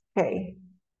verb. Okay,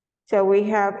 so we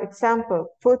have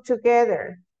example, put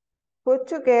together. Put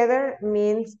together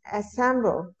means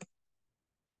assemble.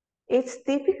 It's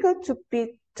difficult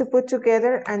to put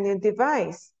together a new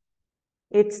device.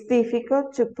 It's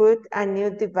difficult to put a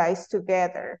new device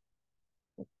together.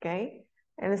 Okay.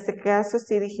 En este caso,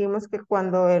 sí dijimos que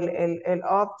cuando el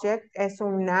object es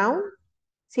un noun,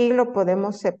 sí lo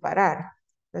podemos separar.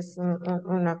 Es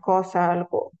una cosa,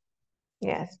 algo.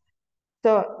 Yes.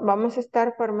 So, vamos a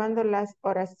estar formando las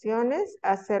oraciones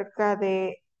acerca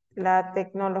de la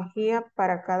tecnología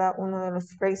para cada uno de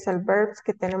los phrasal verbs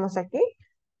que tenemos aquí.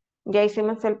 Ya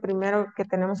hicimos el primero que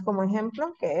tenemos como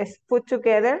ejemplo, que es put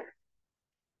together.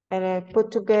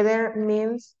 Put together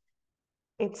means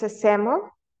it's assemble.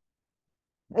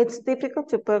 It's difficult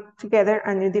to put together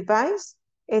a new device.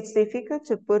 It's difficult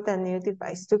to put a new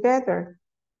device together.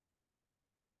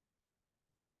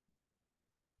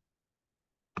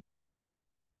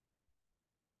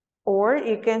 Or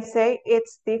you can say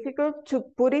it's difficult to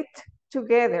put it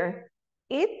together.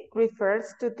 It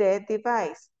refers to the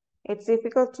device. It's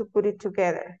difficult to put it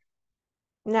together.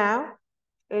 Now,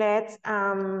 let's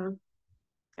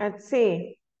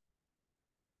see.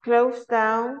 Close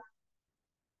down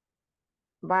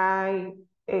by,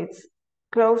 it's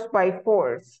closed by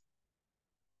force.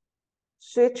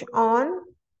 Switch on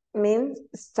means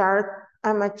start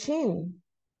a machine.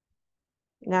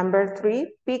 Number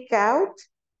 3, pick out,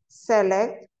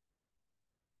 select,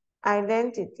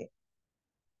 identity.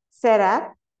 Set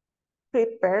up,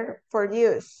 prepare for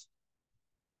use.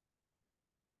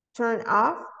 turn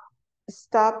off,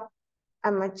 stop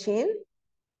a machine,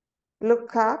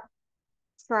 look up,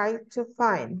 try to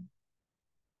find.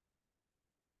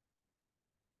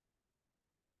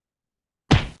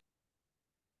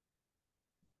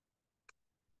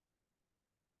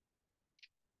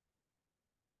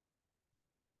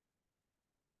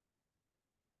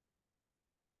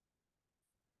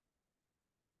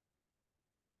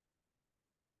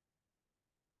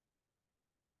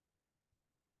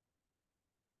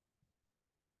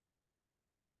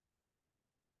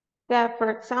 That, for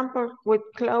example, with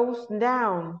close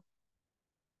down,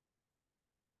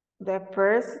 the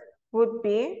first would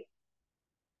be,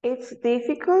 it's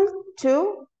difficult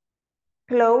to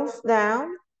close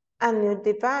down a new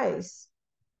device.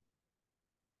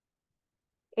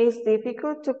 It's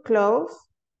difficult to close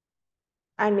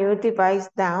a new device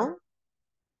down.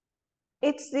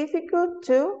 It's difficult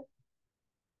to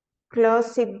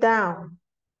close it down.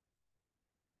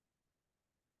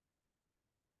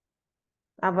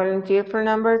 A volunteer for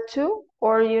number 2,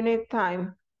 or you need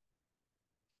time?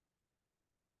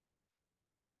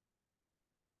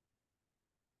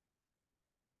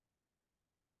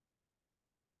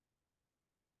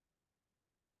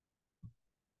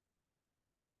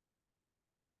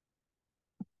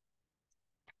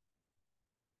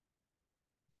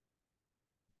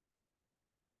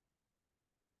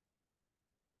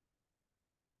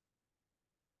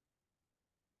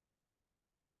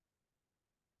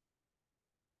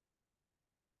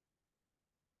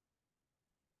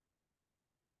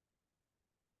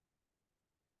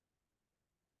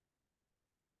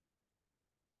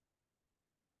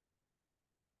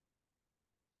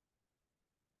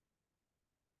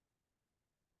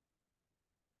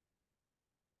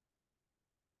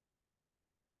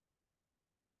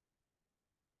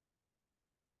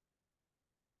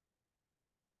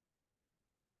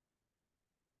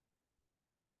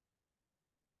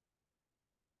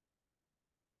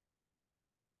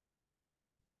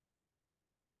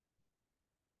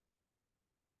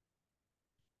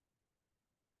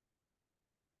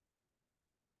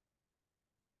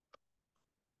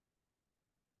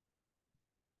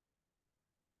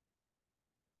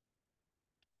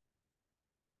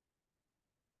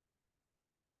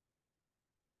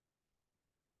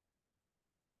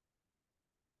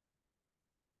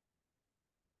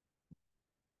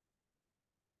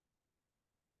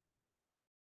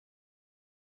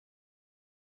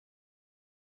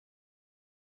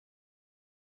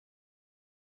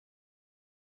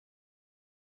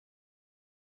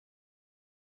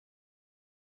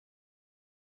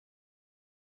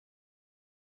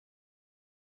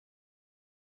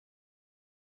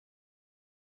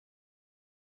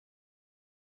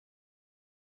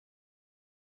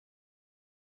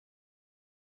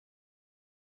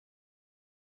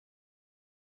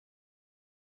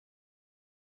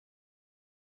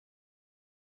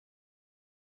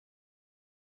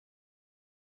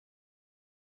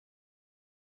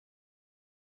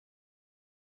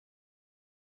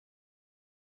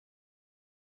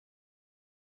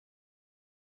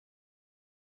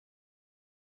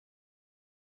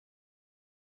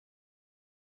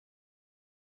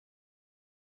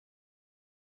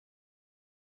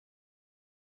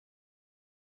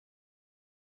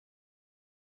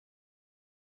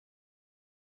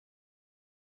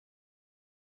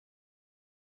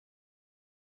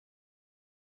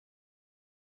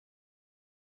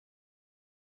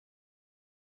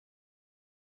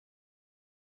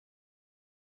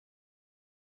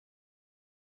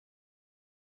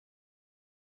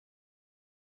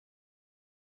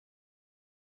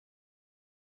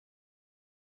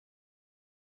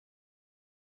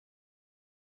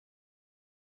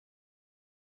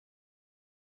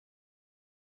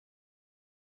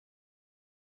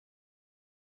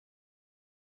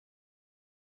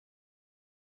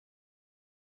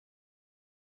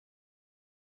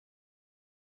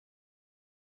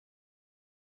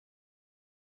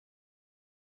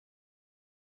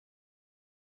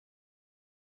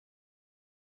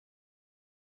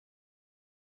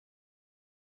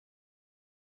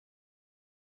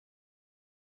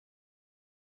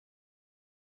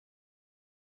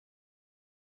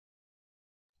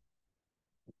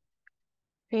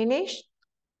 Finished?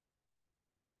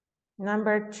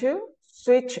 Number 2,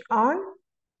 switch on.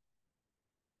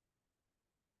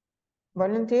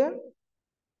 Volunteer?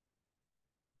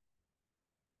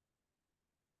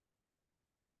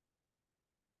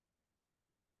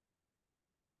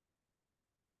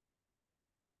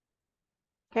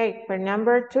 Okay, for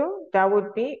number 2, that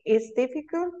would be, it's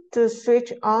difficult to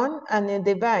switch on a new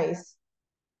device.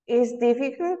 It's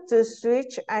difficult to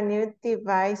switch a new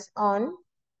device on.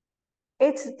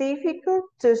 It's difficult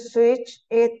to switch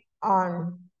it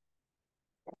on.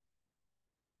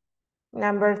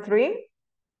 Number 3.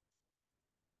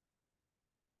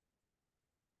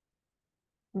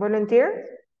 Volunteer?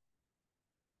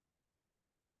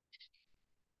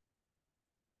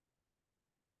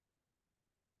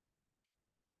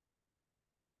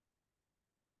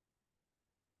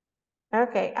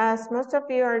 Okay, as most of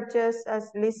you are just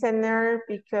as listener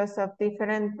because of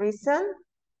different reason,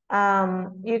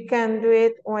 you can do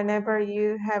it whenever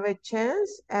you have a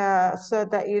chance so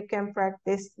that you can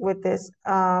practice with this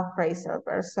phrasal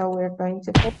verb. So we're going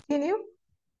to continue.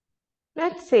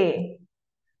 Let's see.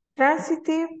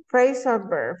 Transitive phrasal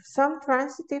verbs. Some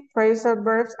transitive phrasal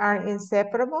verbs are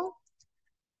inseparable.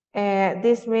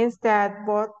 This means that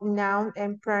both noun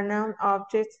and pronoun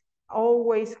objects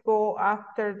always go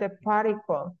after the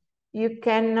particle. You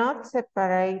cannot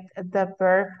separate the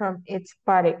verb from its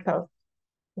particle.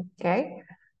 Okay,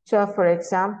 so for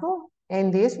example,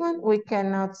 in this one, we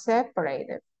cannot separate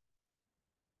it.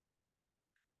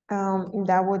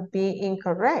 That would be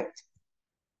incorrect.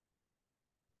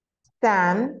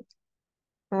 Sam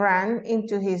ran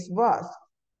into his boss.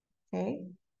 Okay.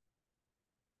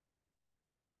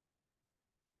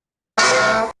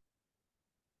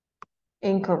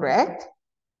 Incorrect.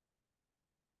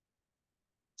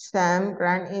 Sam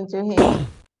ran into him.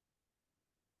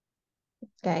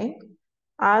 Okay.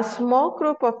 A small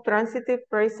group of transitive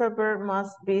phrasal verbs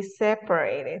must be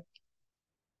separated.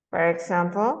 For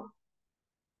example,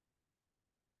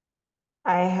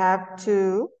 I have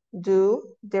to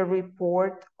do the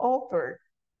report over.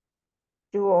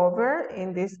 Do over,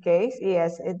 in this case,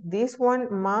 yes, this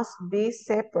one must be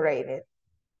separated.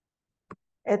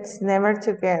 It's never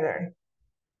together.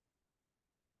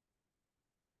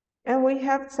 And we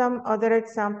have some other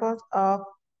examples of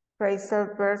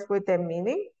phrasal verbs with a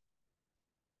meaning.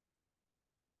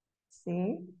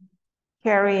 See,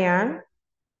 carry on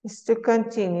is to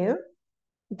continue.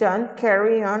 Don't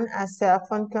carry on a cell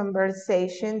phone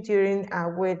conversation during a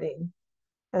wedding.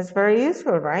 That's very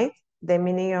useful, right? The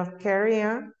meaning of carry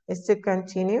on is to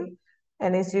continue.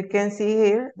 And as you can see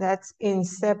here, that's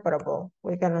inseparable.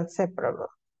 We cannot separate.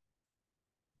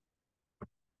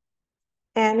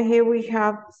 And here we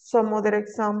have some other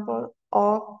example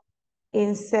of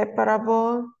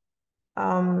inseparable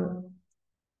phrasal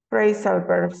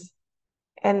verbs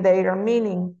and their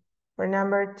meaning. For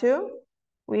number 2,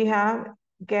 we have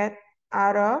get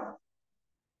out of,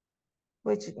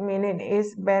 which meaning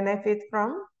is benefit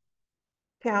from.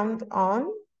 Count on,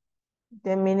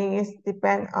 the meaning is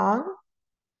depend on.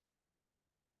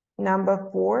 Number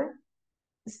 4,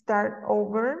 start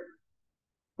over,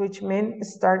 which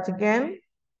means start again.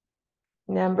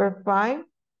 Number 5,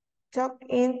 talk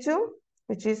into,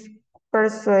 which is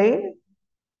persuade.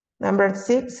 Number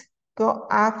 6, go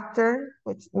after,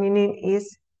 which meaning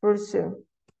is pursue.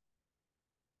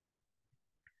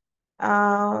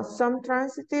 Some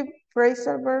transitive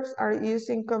phrasal verbs are used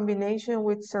in combination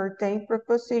with certain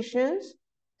prepositions.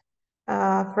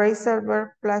 Phrasal verb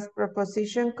plus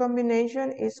preposition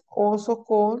combination is also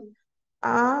called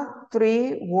a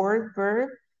 3-word verb,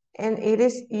 and it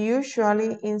is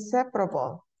usually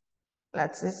inseparable.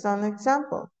 Let's see some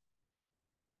example.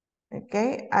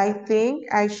 Okay, I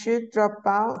think I should drop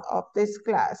out of this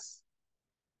class.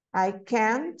 I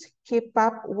can't keep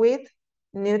up with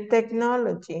new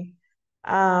technology.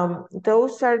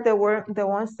 Those are the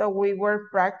ones that we were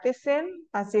practicing.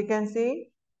 As you can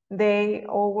see, they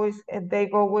go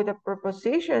with a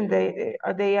preposition. They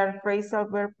are phrasal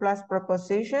verb plus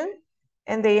preposition,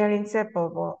 and they are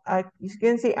inseparable. You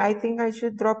can see, I think I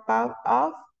should drop out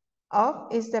of.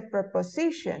 Of is the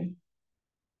preposition.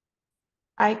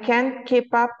 I can't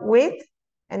keep up with,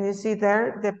 and you see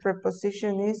there the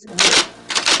preposition is with.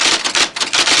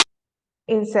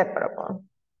 Inseparable.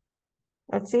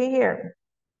 Let's see here.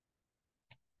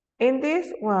 In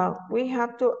this, well, we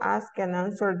have to ask and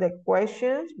answer the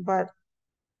questions, but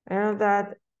I know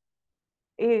that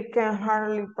you can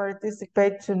hardly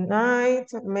participate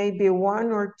tonight. Maybe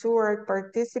 1 or 2 are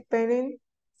participating.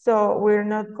 So we're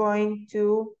not going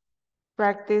to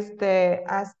practice the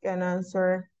ask and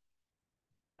answer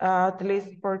at least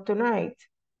for tonight.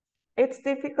 It's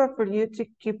difficult for you to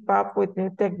keep up with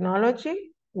new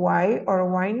technology. Why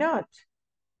or why not?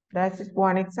 That's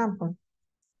one example.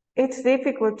 It's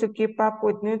difficult to keep up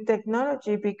with new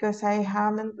technology because I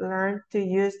haven't learned to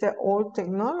use the old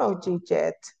technology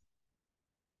yet.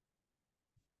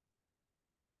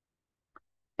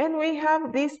 And we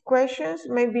have these questions.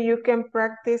 Maybe you can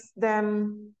practice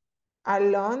them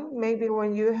alone, maybe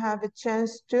when you have a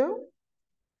chance to.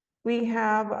 We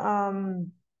have,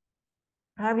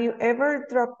 Have you ever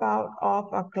dropped out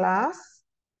of a class?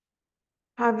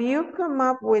 Have you come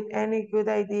up with any good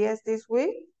ideas this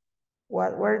week?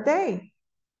 What were they?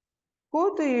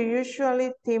 Who do you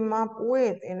usually team up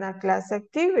with in a class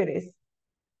activities?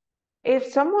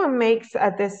 If someone makes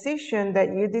a decision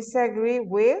that you disagree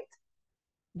with,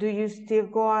 do you still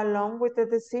go along with the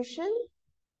decision?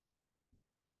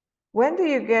 When do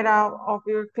you get out of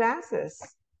your classes?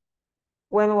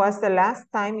 When was the last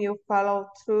time you followed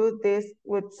through this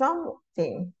with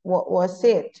something? What was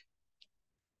it?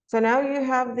 So now you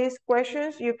have these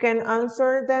questions. You can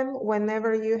answer them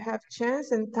whenever you have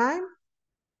chance and time.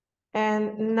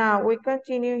 And now we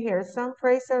continue here. Some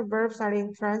phrasal verbs are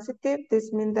intransitive.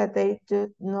 This means that they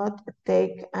do not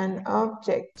take an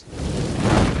object.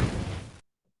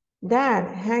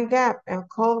 Dad, hang up and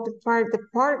call the fire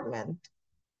department.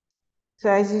 So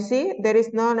as you see, there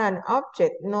is not an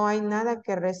object. No hay nada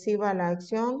que reciba la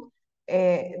acción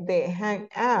de hang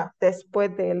up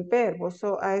después del verbo.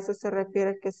 So a eso se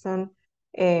refiere que son,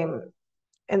 no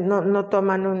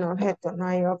toman un objeto, no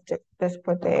hay object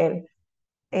después de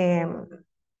él.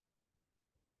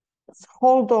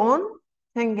 Hold on,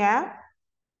 hang up.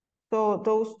 So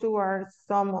those two are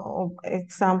some of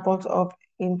examples of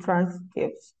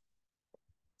intransitives.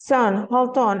 Son,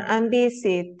 hold on, I'm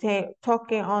busy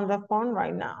talking on the phone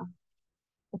right now.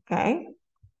 Okay.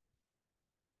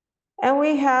 And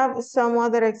we have some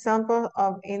other examples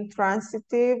of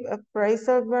intransitive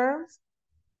phrasal verbs.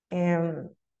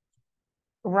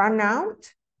 Run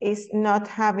out is not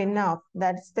have enough.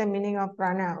 That's the meaning of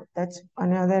run out. That's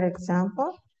another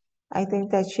example. I think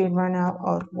that she ran out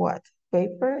of what?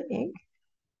 Paper, ink?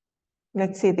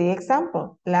 Let's see the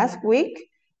example. Last week,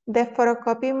 the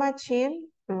photocopy machine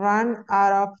ran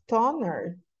out of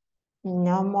toner.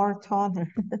 No more toner.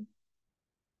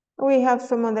 We have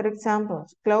some other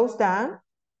examples. Close down,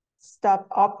 stop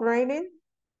operating,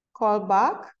 call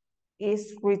back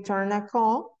is return a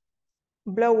call,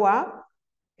 blow up,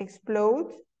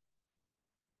 explode.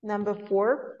 Number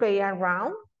 4, play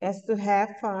around is to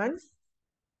have fun.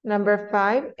 Number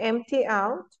 5, empty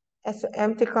out is to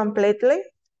empty completely.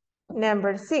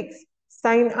 Number 6,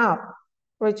 sign up,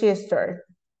 register.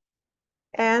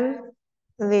 And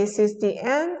this is the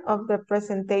end of the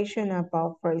presentation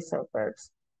about phrasal verbs.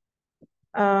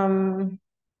 I'm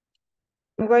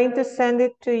going to send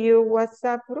it to you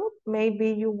WhatsApp group.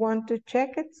 Maybe you want to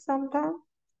check it sometime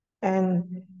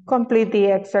and complete the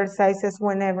exercises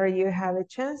whenever you have a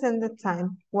chance and the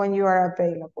time when you are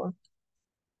available.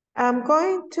 I'm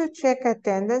going to check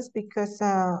attendance because,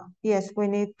 yes, we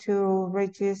need to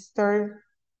register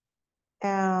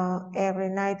every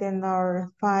night in our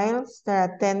files,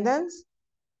 the attendance.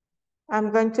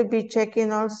 I'm going to be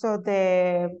checking also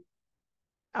the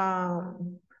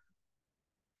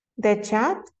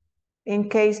chat in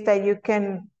case that you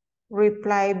can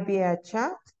reply via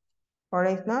chat, or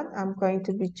if not, I'm going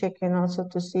to be checking also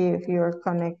to see if you're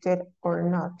connected or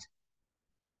not.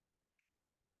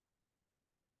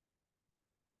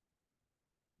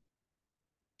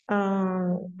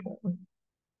 Okay.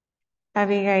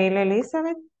 Abigail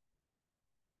Elizabeth.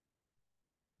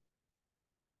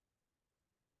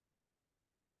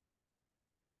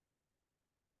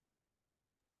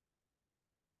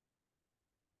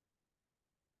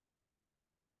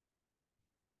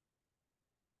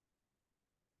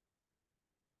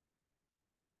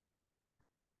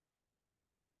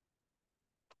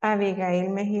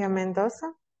 Abigail Mejía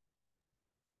Mendoza.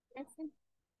 Present.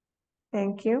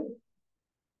 Thank you.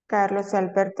 Carlos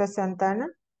Alberto Santana.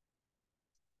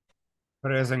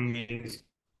 Present, Miss.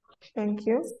 Thank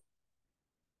you.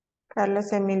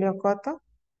 Carlos Emilio Cotto.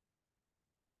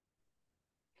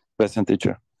 Present,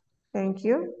 teacher. Thank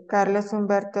you. Carlos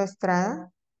Humberto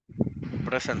Estrada.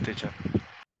 Present, teacher.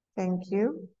 Thank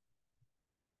you.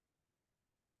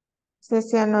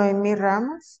 Cecia Noemi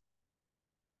Ramos.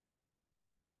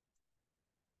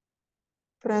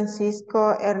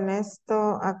 Francisco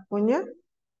Ernesto Acuña.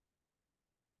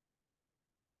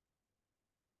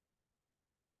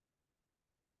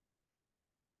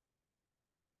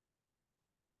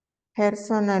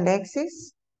 Gerson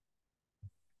Alexis.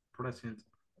 Present.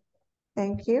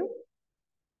 Thank you.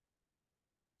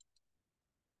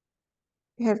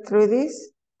 Gertrudis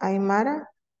Aymara.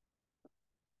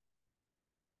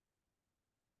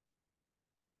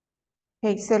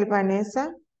 Hazel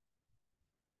Vanessa.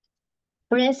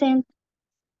 Present.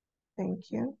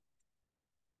 Thank you.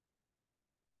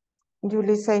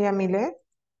 Julissa Yamilet.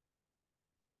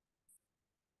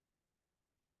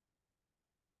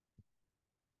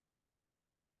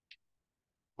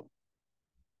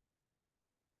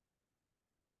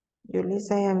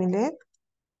 Julissa Yamilet.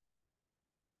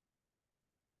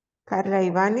 Carla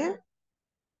Ivania.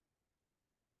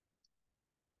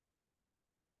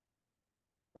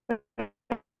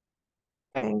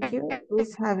 Thank you.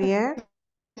 Luis Javier.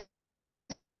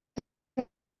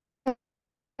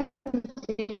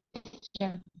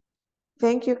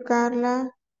 Thank you,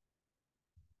 Carla.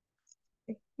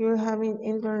 You're having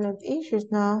internet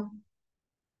issues now.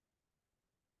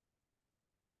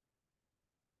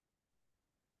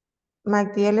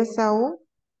 Magdiel Esaú.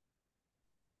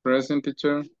 Present,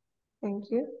 teacher.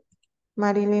 Thank you.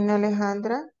 Marilyn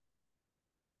Alejandra.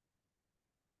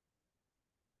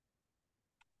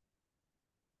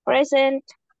 Present.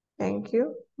 Thank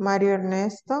you. Mario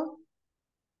Ernesto.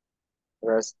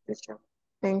 Present, teacher.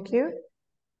 Thank you.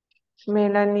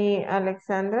 Melanie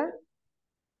Alexandra.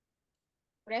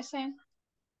 Present.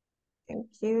 Thank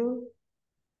you.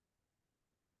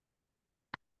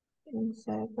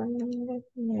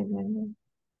 Melanie.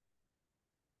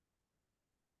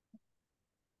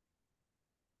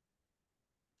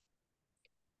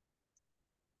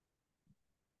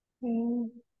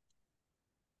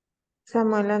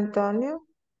 Samuel Antonio.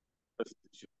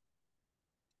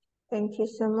 Thank you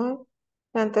so much.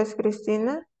 Santos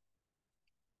Cristina.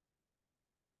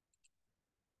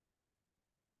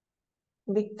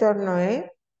 Víctor Noé.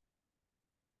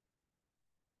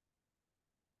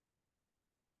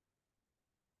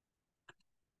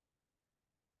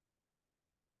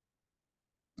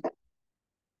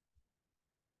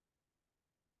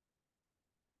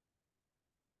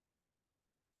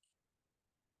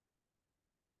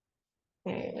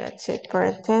 Okay, that's it for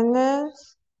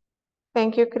attendance.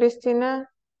 Thank you, Christina.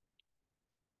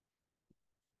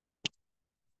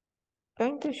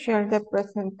 Going to share the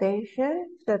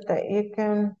presentation so that you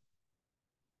can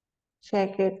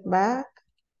check it back.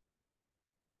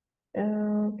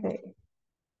 Okay.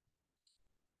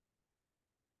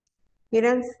 Here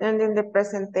I'm sending the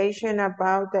presentation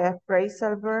about the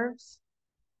phrasal verbs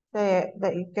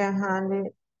that you can handle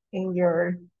in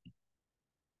your...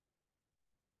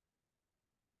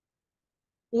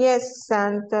 Yes,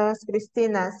 Santos,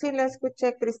 Cristina. Sí, la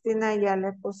escuché, Cristina, ya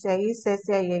le puse ahí,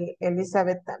 Cecia y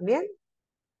Elizabeth también.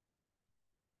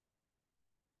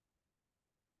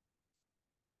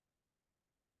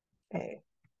 Okay.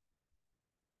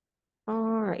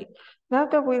 All right. Now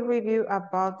that we review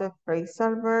about the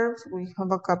phrasal verbs, we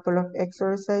have a couple of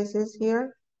exercises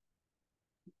here.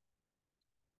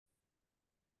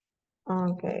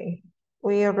 Okay.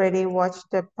 We already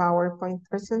watched the PowerPoint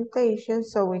presentation,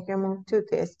 so we can move to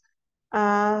this.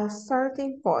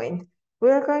 Starting point.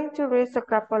 We are going to read a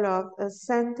couple of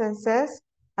sentences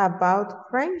about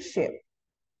friendship.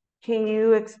 Can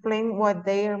you explain what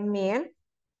they mean?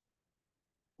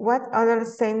 What other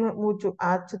statement would you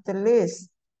add to the list?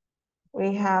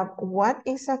 We have, what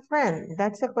is a friend?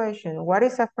 That's a question. What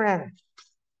is a friend?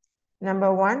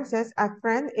 Number one says, a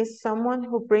friend is someone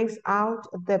who brings out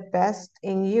the best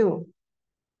in you.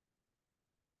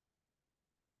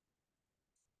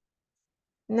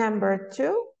 Number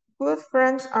two, good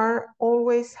friends are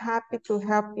always happy to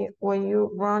help you when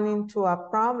you run into a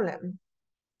problem.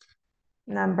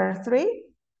 Number three,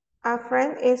 a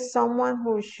friend is someone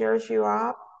who cheers you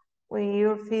up when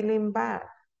you're feeling bad.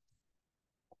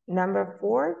 Number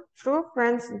four, true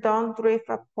friends don't drift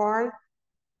apart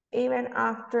even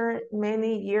after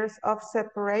many years of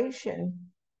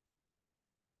separation.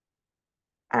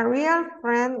 A real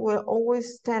friend will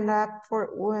always stand up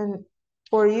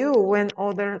for you when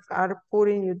others are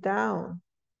putting you down.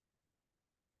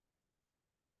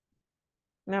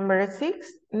 Number six,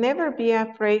 never be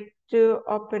afraid to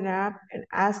open up and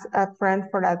ask a friend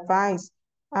for advice.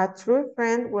 A true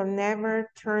friend will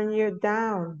never turn you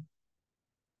down.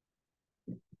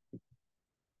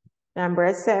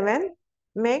 Number seven,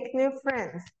 make new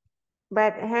friends,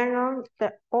 but hang on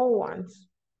the old ones.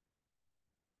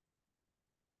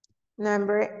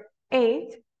 Number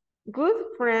eight, good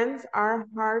friends are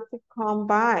hard to come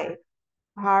by,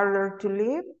 harder to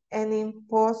live, and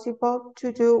impossible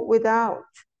to do without.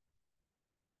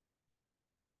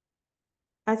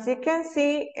 As you can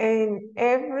see, in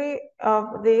every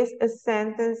of these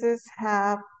sentences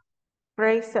have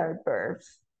phrasal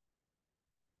verbs.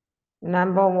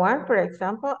 Number one, for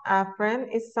example, a friend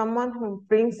is someone who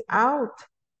brings out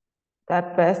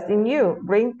the best in you.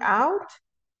 Bring out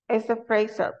is a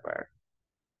phrasal verb.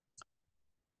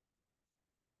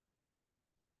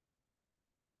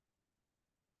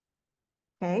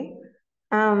 Okay.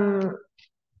 So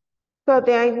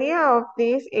the idea of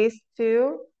this is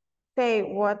to say,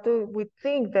 what do we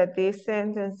think that these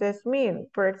sentences mean?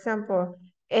 For example,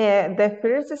 the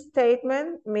first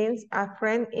statement means a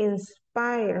friend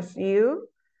inspires you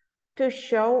to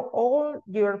show all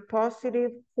your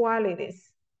positive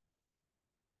qualities.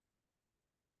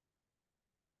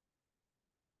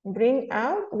 Bring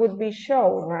out would be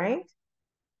show, right?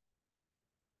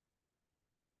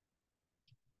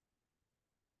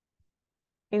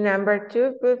 And number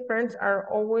 2, good friends are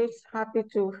always happy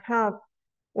to help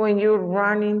when you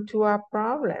run into a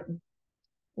problem.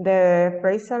 The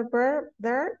phrasal verb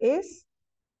there is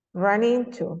run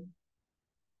into.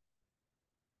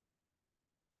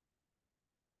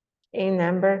 In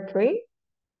number 3,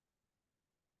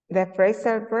 the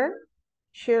phrasal verb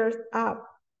cheers up.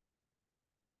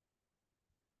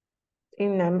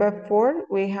 In number 4,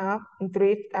 we have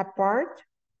drift apart.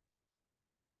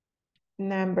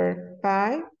 Number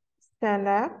 5, stand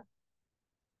up.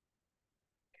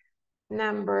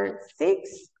 Number 6,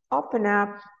 open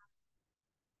up.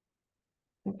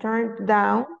 Turn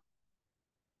down.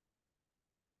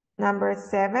 Number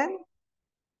 7,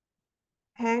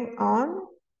 hang on.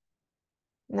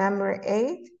 Number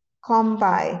 8, come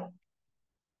by.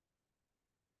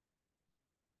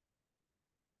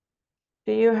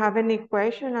 Do you have any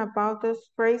question about those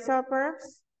phrasal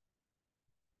verbs?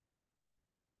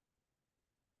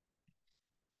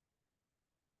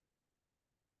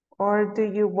 Or do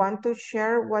you want to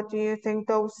share what do you think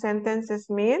those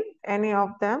sentences mean? Any of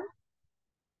them?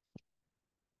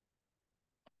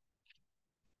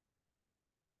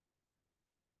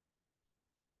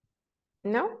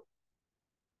 No?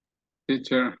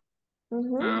 Teacher,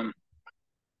 Mm-hmm.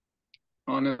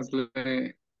 honestly,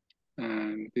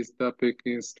 this topic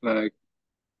is like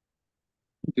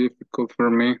difficult for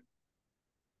me.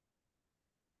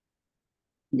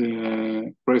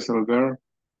 The phrasal verb.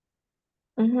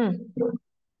 Mm-hmm.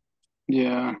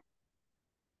 Yeah,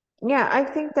 Yeah, I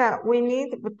think that we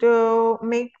need to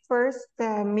make first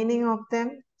the meaning of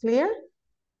them clear.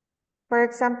 For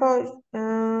example,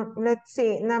 let's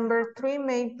see, number 3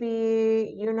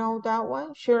 maybe, you know that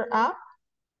one, cheer up.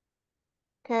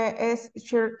 ¿Qué es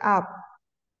cheer up?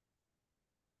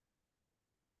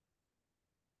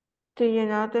 Do you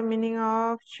know the meaning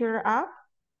of cheer up?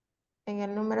 En el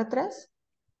número 3.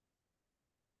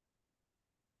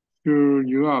 cheer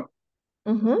you up.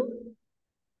 Mm-hmm.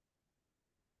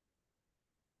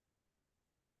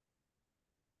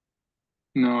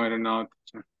 No, I don't know,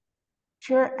 teacher.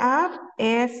 Cheer up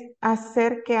es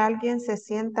hacer que alguien se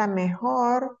sienta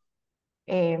mejor,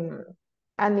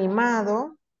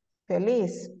 animado,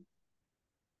 feliz.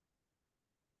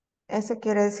 Eso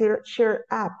quiere decir cheer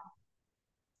up.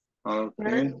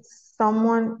 Okay.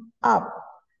 Someone up.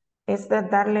 Es de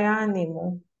darle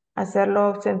ánimo,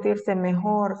 hacerlo sentirse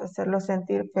mejor, hacerlo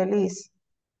sentir feliz.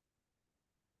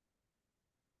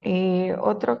 Y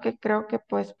otro que creo que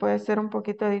pues puede ser un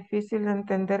poquito difícil de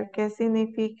entender qué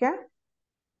significa,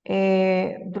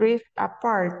 drift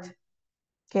apart,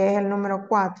 que es el número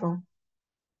 4.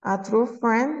 A true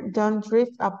friend don't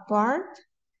drift apart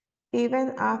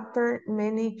even after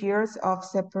many years of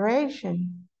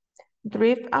separation.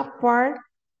 Drift apart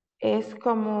es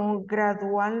como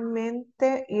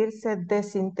gradualmente irse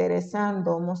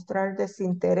desinteresando, mostrar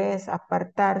desinterés,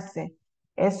 apartarse.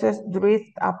 Eso es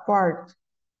drift apart.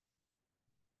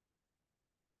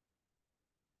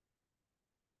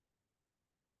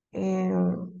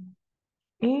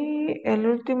 Y el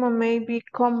último maybe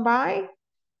come by,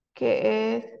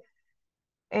 que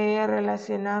es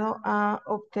relacionado a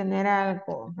obtener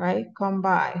algo, right? Come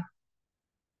by.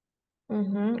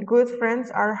 Good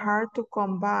friends are hard to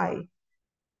come by.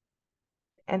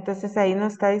 Entonces ahí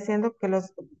nos está diciendo que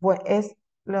los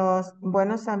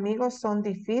buenos amigos son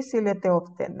difíciles de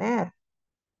obtener.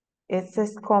 Ese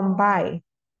es come by.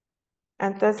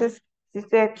 Entonces,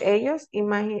 ellos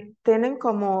tienen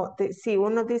como, si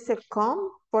uno dice come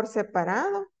por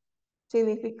separado,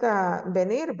 significa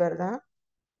venir, ¿verdad?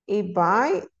 Y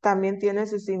by también tiene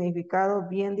su significado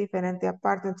bien diferente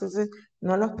aparte, entonces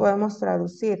no los podemos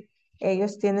traducir.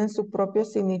 Ellos tienen su propio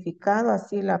significado,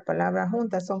 así la palabra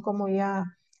junta, son como ya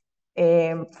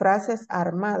frases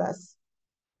armadas.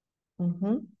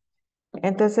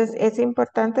 Entonces es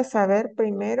importante saber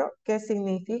primero qué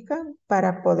significan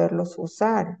para poderlos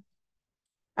usar.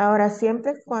 Ahora,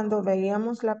 siempre cuando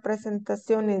veíamos la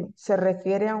presentación y se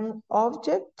refiere a un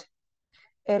object,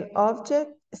 el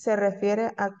object se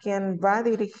refiere a quien va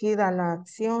dirigida la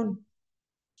acción,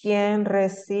 quien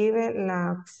recibe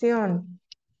la acción.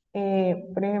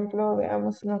 Por ejemplo,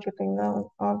 veamos uno que tenga un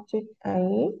object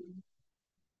ahí.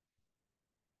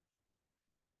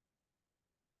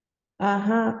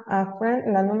 Ajá, a friend,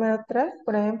 la número 3,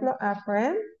 por ejemplo, a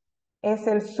friend es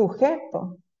el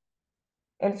sujeto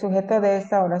de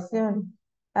esta oración.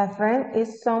 A friend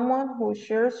is someone who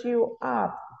cheers you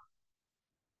up.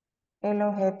 El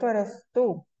objeto eres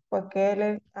tú, porque él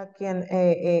es a quien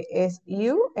es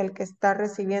you, el que está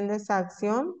recibiendo esa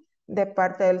acción de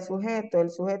parte del sujeto.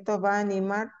 El sujeto va a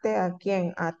animarte ¿a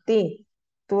quién? A ti.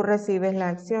 Tú recibes la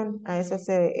acción. Eso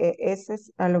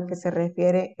es a lo que se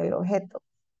refiere el objeto.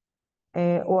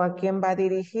 O a quién va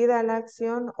dirigida la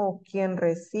acción o quién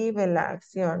recibe la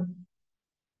acción.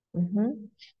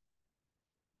 Ujú.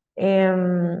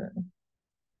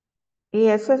 Y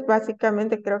eso es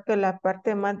básicamente, creo que la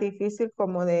parte más difícil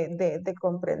como de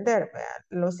comprender, ¿verdad?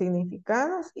 Los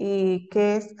significados y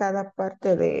qué es cada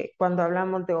parte de cuando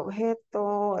hablamos de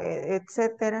objeto,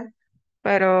 etcétera.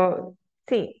 Pero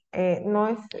sí, no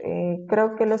es,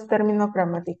 creo que los términos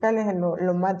gramaticales es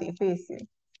lo más difícil.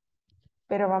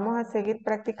 Pero vamos a seguir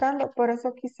practicando, por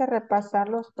eso quise repasar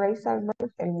los phrasal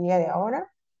verbs el día de ahora.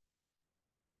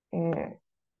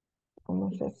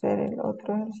 Vamos a hacer el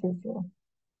otro ejercicio.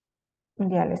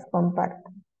 Ya les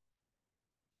comparto.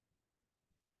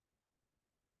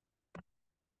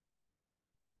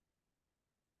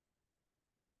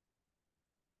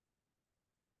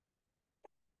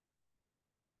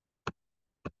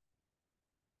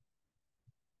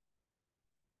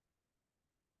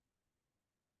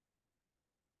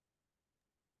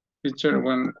 Teacher,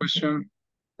 one question.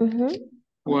 Ujú.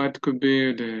 What could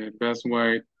be the best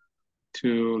way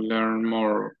to learn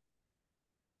more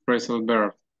phrasal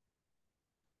verbs?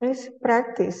 Es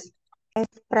practice, es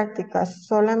práctica,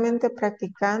 solamente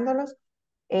practicándolos.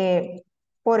 Eh,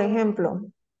 por ejemplo,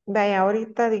 vaya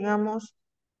ahorita, digamos,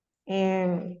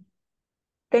 em,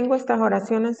 tengo estas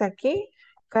oraciones aquí,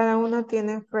 cada una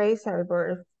tiene phrasal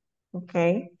verbs, ¿ok?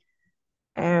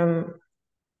 Em,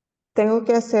 tengo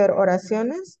que hacer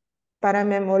oraciones para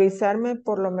memorizarme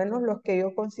por lo menos los que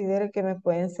yo considere que me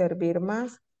pueden servir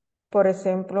más. Por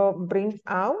ejemplo, bring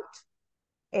out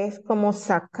es como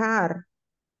sacar.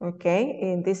 ¿Ok?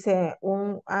 Dice,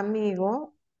 un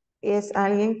amigo es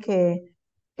alguien que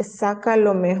saca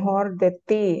lo mejor de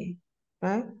ti.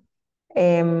 ¿Eh?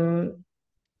 Em,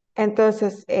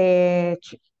 entonces,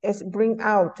 es bring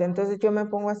out. Entonces yo me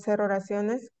pongo a hacer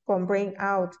oraciones con bring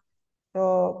out.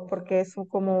 Porque es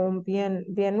como un bien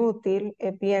útil,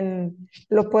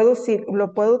 lo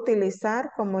puedo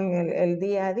utilizar como en el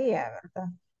día a día, ¿verdad?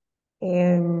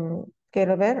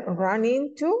 Quiero ver, run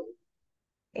into.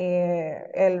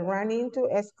 El run into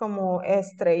es como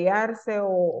estrellarse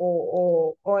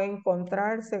o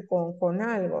encontrarse con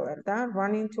algo, ¿verdad?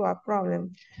 Run into a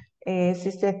problem.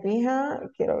 Si se fija,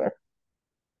 quiero ver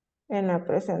en la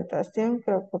presentación,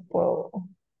 creo que puedo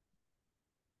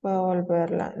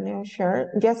volverla. New share.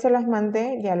 Ya se las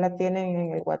mandé, ya la tienen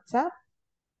en el WhatsApp.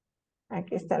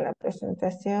 Aquí está la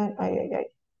presentación. Ay, ay, ay.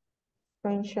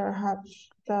 Screen share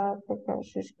hashtag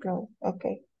because it's closed. Ok.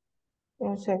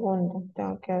 Un segundo,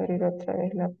 tengo que abrir otra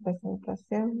vez la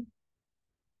presentación.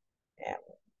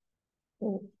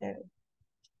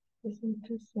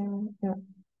 Presentación, no.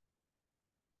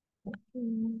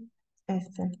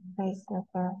 Este, ahí está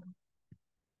acá.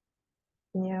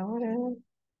 Y ahora,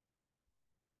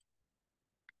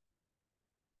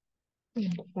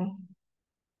 ok.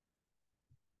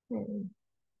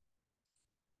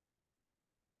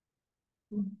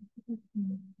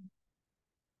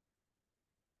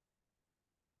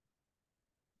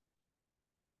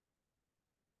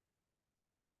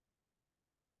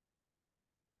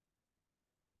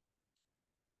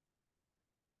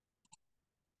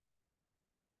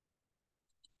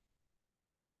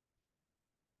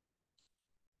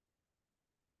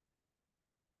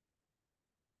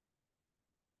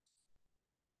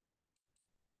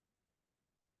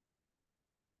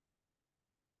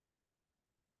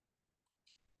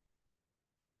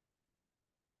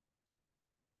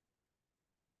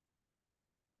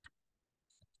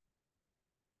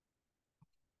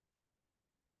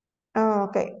 Ah,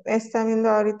 ok, está viendo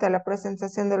ahorita la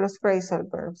presentación de los phrasal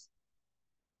verbs.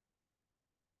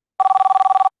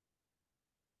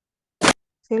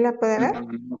 ¿Sí la puede ver?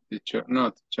 No, teacher.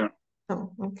 No, teacher.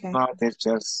 No, ok. No,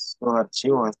 teachers, los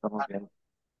archivos estamos viendo.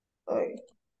 Ay,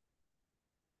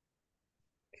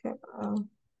 ah.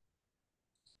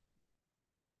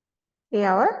 ¿Y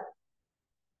ahora?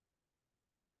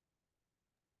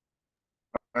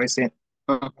 Ahí sí.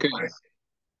 Okay.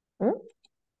 ¿Mm?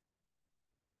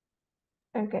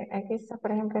 Ok, aquí está,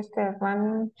 por ejemplo, este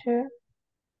run to.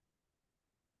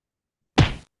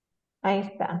 Ahí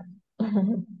está.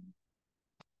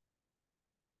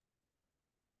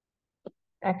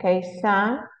 Ok,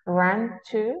 Sam run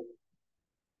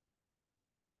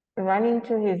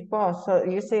into his boss. So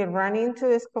you say run into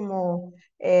es como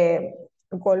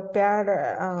golpear,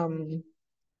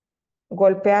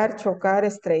 golpear, chocar,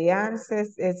 estrellarse,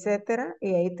 etcétera.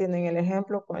 Y ahí tienen el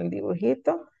ejemplo con el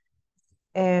dibujito.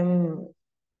 Em,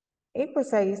 y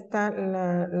pues ahí está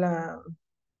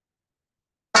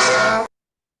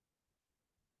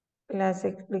las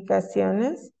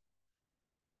explicaciones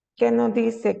que nos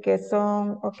dice que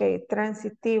son,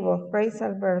 transitivos,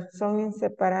 phrasal verbs, son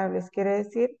inseparables. Quiere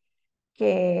decir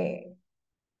que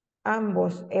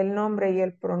ambos, el nombre y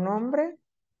el pronombre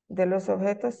de los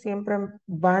objetos siempre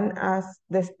van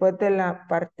después de la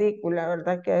partícula,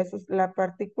 ¿verdad? Que eso la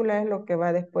partícula es lo que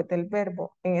va después del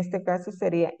verbo. En este caso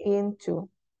sería into.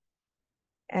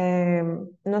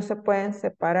 No se pueden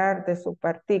separar de su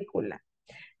partícula.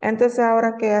 Entonces,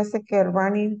 ahora que hace que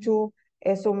run into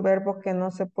es un verbo que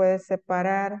no se puede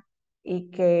separar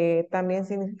y que también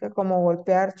significa como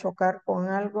golpear, chocar con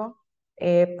algo,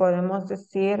 podemos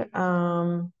decir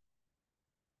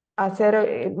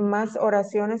hacer más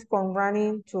oraciones con run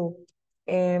into.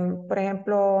 Por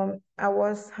ejemplo, I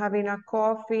was having a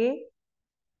coffee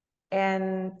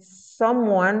and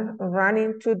someone ran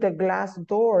into the glass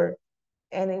door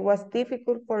and it was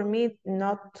difficult for me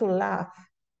not to laugh.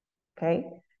 Okay.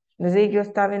 Entonces yo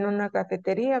estaba en una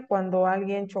cafetería cuando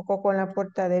alguien chocó con la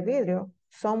puerta de vidrio.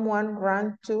 Someone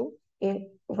ran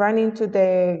into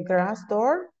the glass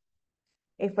door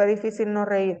y fue difícil no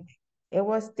reírme. It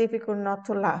was difficult not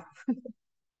to laugh.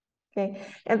 Okay.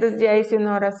 Entonces ya hice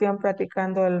una oración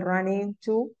practicando el running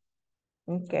to.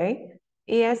 Okay.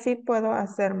 Y así puedo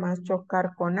hacer más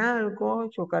chocar con algo,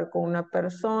 chocar con una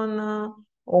persona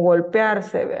o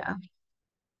golpearse, vea.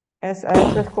 Eso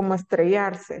es como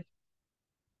estrellarse.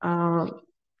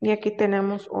 Y aquí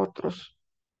tenemos otros.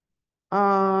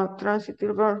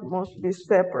 Transitive verbs must be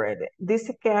separated.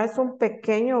 Dice que es un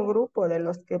pequeño grupo de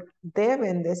los que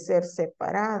deben de ser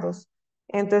separados.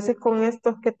 Entonces, con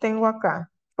estos que tengo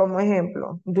acá, como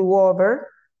ejemplo, do over,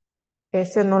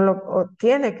 ese no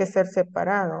tiene que ser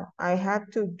separado. I have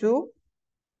to do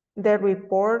the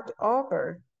report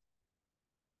over.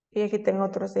 Y aquí tengo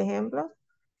otros ejemplos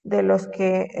de los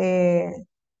que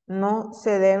no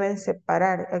se deben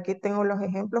separar. Aquí tengo los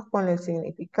ejemplos con el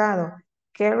significado.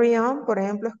 Carry on, por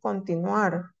ejemplo, es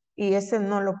continuar y ese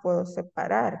no lo puedo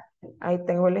separar. Ahí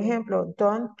tengo el ejemplo.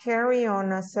 Don't carry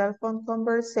on a cell phone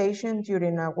conversation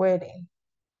during a wedding.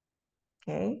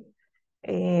 Okay.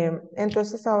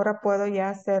 Entonces ahora puedo ya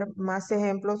hacer más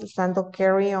ejemplos usando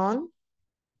carry on.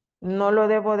 No lo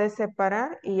debo de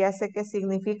separar y ya sé qué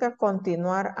significa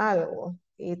continuar algo.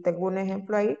 Y tengo un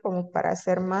ejemplo ahí como para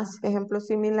hacer más ejemplos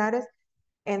similares.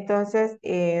 Entonces,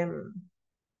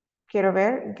 quiero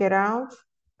ver, get out,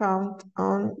 count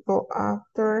on, go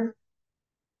after.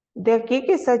 De aquí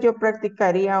quizás yo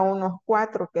practicaría unos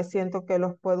 4 que siento que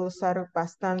los puedo usar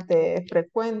bastante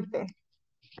frecuente.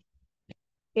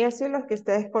 Y así los que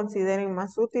ustedes consideren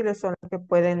más útiles son los que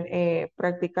pueden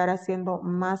practicar haciendo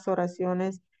más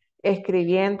oraciones,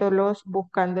 escribiéndolos,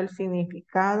 buscando el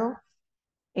significado.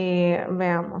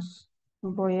 Veamos,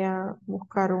 voy a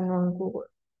buscar uno en Google.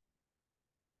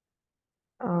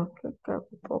 Creo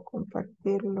que puedo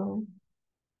compartirlo.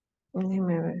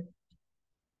 Déjeme ver.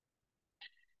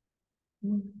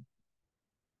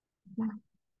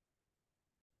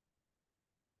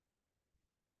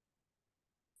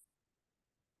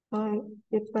 Ay,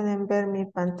 sí pueden ver mi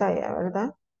pantalla,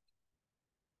 ¿verdad?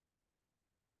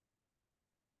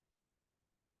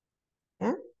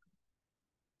 ¿Ya?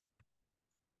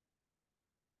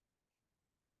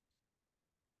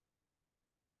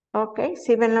 Ok,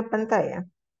 sí ven la pantalla.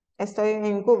 Estoy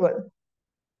en Google.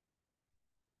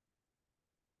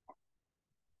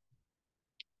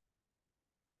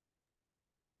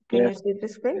 Can you see the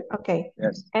screen? Okay.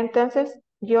 Yes. Entonces,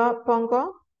 yo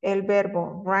pongo el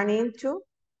verbo run into,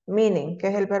 meaning, que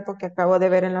es el verbo que acabo de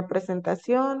ver en la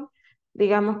presentación.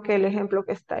 Digamos que el ejemplo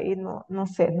que está ahí no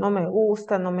sé, no me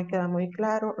gusta, no me queda muy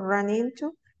claro. Run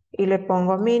into y le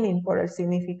pongo meaning por el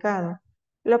significado.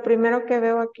 Lo primero que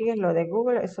veo aquí es lo de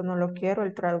Google, eso no lo quiero,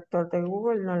 el traductor de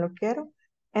Google no lo quiero.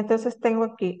 Entonces tengo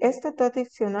aquí, estos dos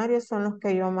diccionarios son los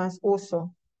que yo más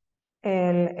uso.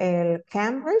 El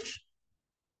Cambridge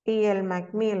y el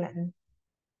Macmillan.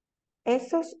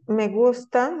 Esos me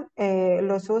gustan,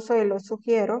 los uso y los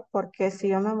sugiero porque si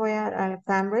yo me voy al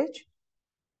Cambridge,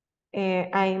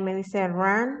 ahí me dice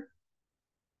run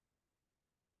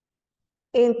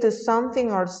into something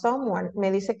or someone.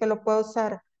 Me dice que lo puedo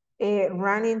usar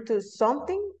run into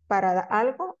something para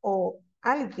algo o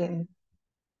alguien.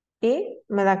 Y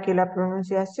me da aquí la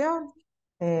pronunciación.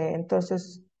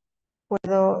 Entonces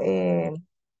puedo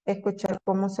escuchar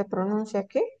cómo se pronuncia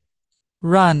aquí.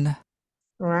 Run.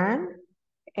 Run.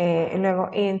 Y luego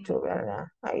into, ¿verdad?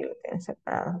 Ahí lo tienen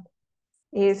separado.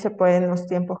 Y se pueden los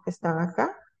tiempos que están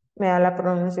acá. Me da la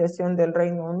pronunciación del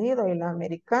Reino Unido y la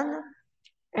americana.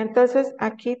 Entonces,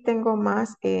 aquí tengo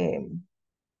más.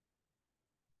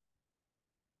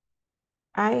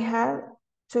 I had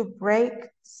to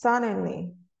break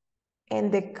suddenly.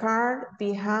 and the car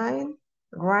behind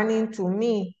running to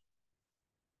me.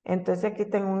 Entonces aquí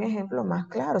tengo un ejemplo más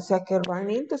claro, o sea que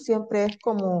run into siempre es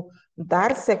como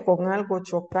darse con algo,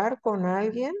 chocar con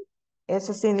alguien,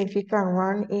 eso significa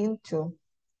run into.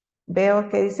 Veo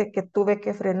que dice que tuve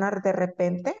que frenar de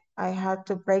repente, I had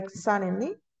to brake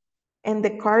suddenly, and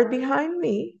the car behind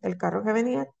me, el carro que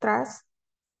venía atrás,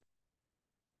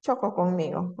 chocó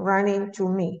conmigo, ran into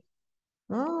me.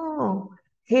 Oh,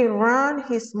 he ran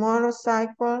his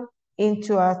motorcycle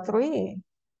into a tree.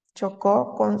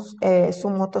 Chocó con su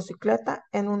motocicleta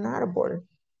en un árbol.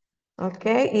 Ok,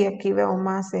 y aquí veo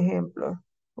más ejemplos.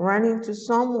 Run into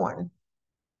someone.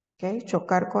 Ok,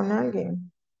 chocar con alguien.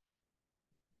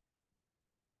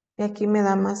 Y aquí me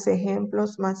da más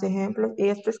ejemplos, más ejemplos. Y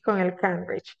esto es con el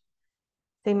Cambridge.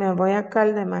 Si me voy acá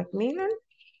al de Macmillan.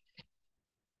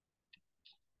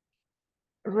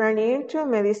 Run into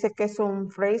me dice que es un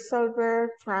phrasal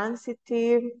verb,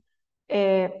 transitive.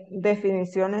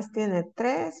 Definiciones tiene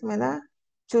 3, ¿verdad?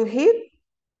 To hit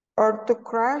or to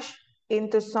crash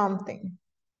into something.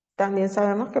 También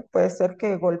sabemos que puede ser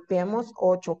que golpeemos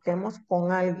o choquemos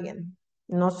con alguien,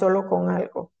 no solo con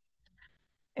algo.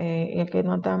 ¿Y aquí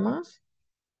nos da más?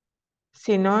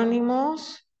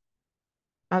 Sinónimos,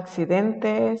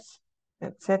 accidentes,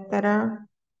 etcétera.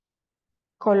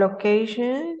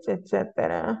 Collocations,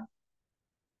 etcétera.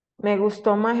 Me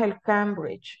gustó más el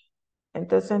Cambridge,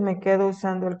 entonces me quedo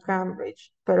usando el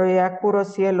Cambridge, pero ya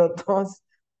curosé los dos.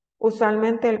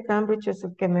 Usualmente el Cambridge es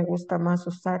el que me gusta más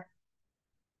usar.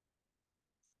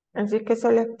 Así que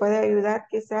eso les puede ayudar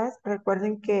quizás.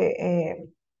 Recuerden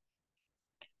que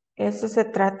eso se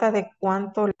trata de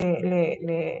cuánto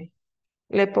le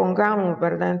pongamos,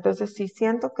 ¿verdad? Entonces, si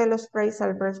siento que los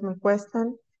phrasal verbs me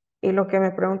cuestan y lo que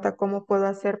me pregunta cómo puedo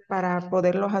hacer para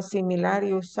poderlos asimilar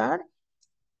y usar,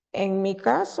 en mi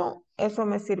caso, eso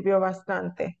me sirvió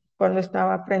bastante. Cuando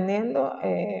estaba aprendiendo,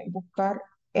 buscar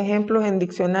ejemplos en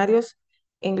diccionarios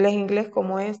inglés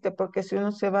como este, porque si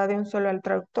uno se va de un solo al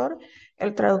traductor,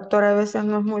 el traductor a veces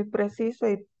no es muy preciso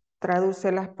y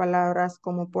traduce las palabras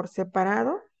como por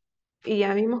separado. Y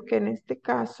ya vimos que en este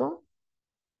caso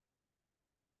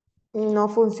no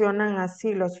funcionan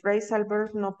así. Los phrasal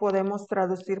verbs no podemos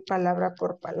traducir palabra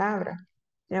por palabra,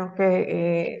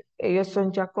 aunque ellos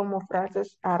son ya como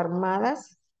frases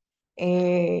armadas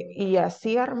y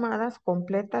así armadas,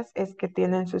 completas, es que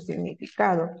tienen su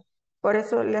significado. Por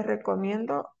eso les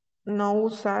recomiendo no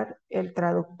usar el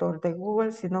traductor de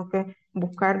Google, sino que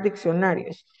buscar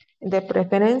diccionarios. De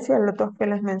preferencia, los dos que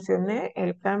les mencioné,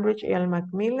 el Cambridge y el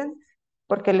Macmillan,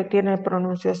 porque le tiene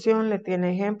pronunciación, le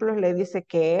tiene ejemplos, le dice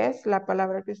qué es la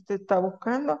palabra que usted está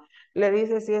buscando, le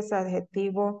dice si es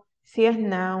adjetivo, si es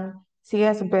noun, si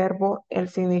es verbo, el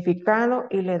significado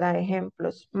y le da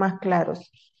ejemplos más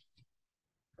claros.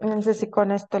 No sé si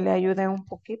con esto le ayude un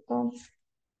poquito.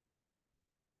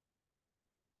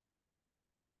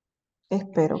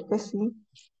 Espero que sí.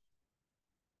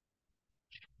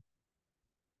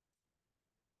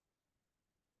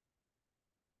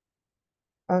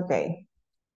 Ok.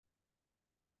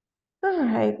 All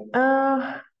right.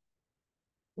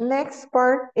 Next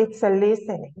part, it's a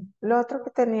listening. Lo otro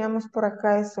que teníamos por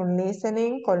acá es un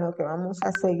listening, con lo que vamos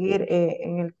a seguir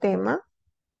en el tema.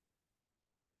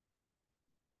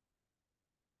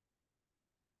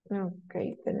 Ok,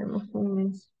 tenemos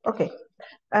un... Ok.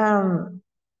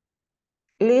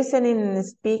 Listening and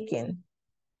speaking.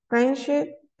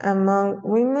 Friendship among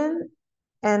women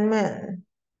and men.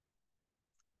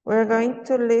 We're going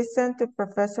to listen to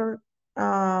Professor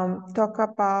talk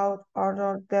about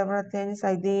Arnold Debraten's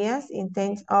ideas,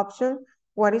 intense option.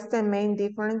 What is the main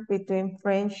difference between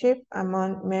friendship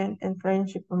among men and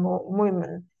friendship among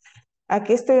women?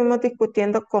 Aquí estuvimos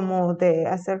discutiendo como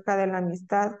acerca de la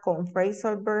amistad con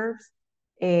phrasal verbs.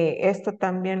 Esto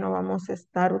también lo vamos a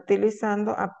estar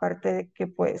utilizando, aparte de que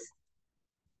pues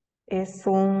es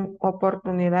una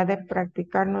oportunidad de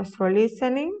practicar nuestro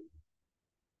listening.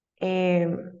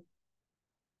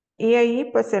 Y ahí,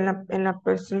 pues en la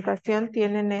presentación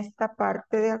tienen esta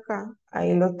parte de acá.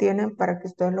 Ahí lo tienen para que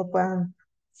ustedes lo puedan,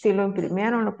 si lo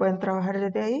imprimieron, lo pueden trabajar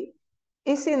desde ahí.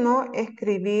 Y si no,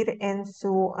 escribir en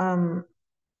su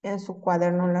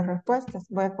cuaderno las respuestas.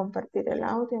 Voy a compartir el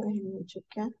audio, déjenme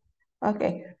chequear. Ok,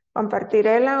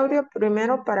 compartiré el audio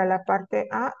primero para la parte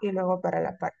A y luego para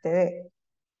la parte B.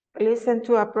 Listen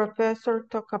to a professor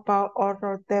talk about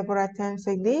Arthur Debraten's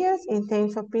ideas. In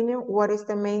his opinion, what is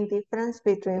the main difference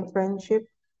between friendship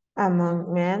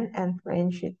among men and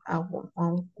friendship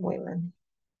among women?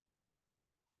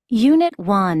 Unit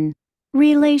 1,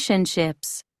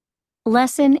 Relationships.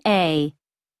 Lesson A,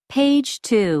 Page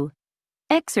 2,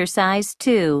 Exercise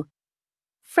 2.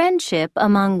 Friendship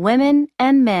among women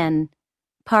and men.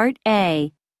 Part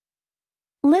A.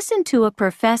 Listen to a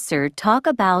professor talk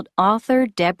about author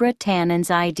Deborah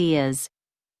Tannen's ideas.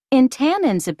 In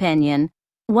Tannen's opinion,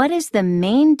 what is the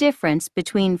main difference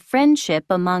between friendship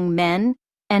among men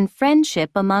and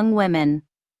friendship among women?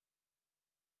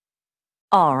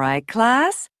 All right,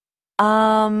 class.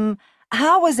 How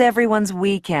was everyone's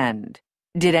weekend?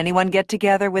 Did anyone get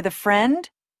together with a friend?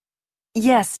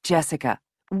 Yes, Jessica.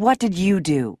 What did you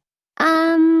do?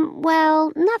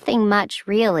 Well, nothing much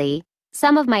really.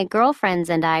 Some of my girlfriends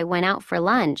and I went out for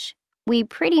lunch. We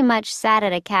pretty much sat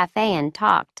at a cafe and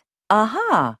talked.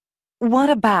 Uh-huh. What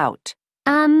about?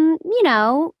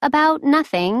 About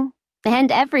nothing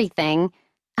and everything.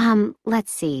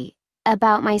 Let's see.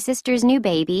 About my sister's new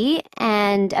baby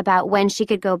and about when she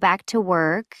could go back to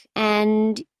work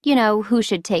and, who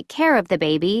should take care of the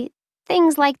baby.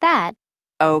 Things like that.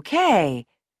 Okay.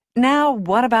 Now,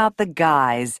 what about the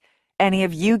guys? Any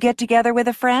of you get together with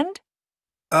a friend?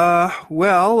 A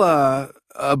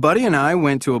buddy and I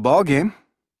went to a ball game.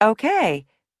 Okay.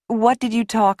 What did you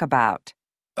talk about?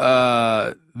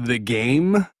 The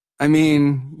game? I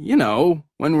mean,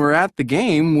 when we're at the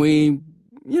game, we,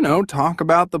 talk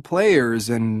about the players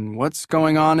and what's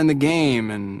going on in the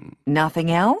game and... Nothing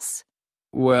else?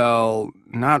 Well,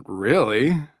 not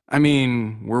really. I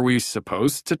mean, were we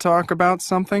supposed to talk about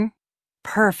something?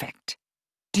 Perfect.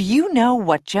 Do you know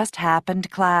what just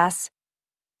happened, class?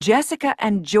 Jessica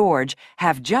and George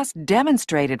have just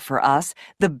demonstrated for us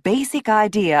the basic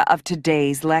idea of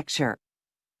today's lecture,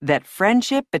 that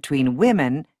friendship between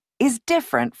women is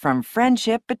different from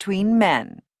friendship between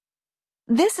men.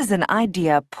 This is an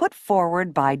idea put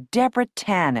forward by Deborah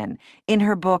Tannen in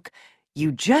her book,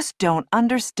 You Just Don't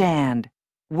Understand,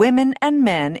 Women and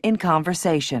Men in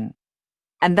Conversation.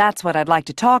 And that's what I'd like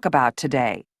to talk about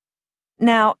today.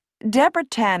 Now, Deborah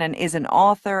Tannen is an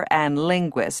author and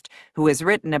linguist who has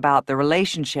written about the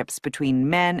relationships between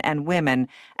men and women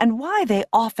and why they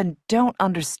often don't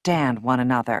understand one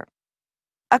another.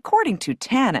 According to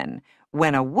Tannen,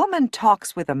 when a woman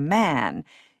talks with a man,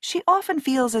 she often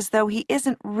feels as though he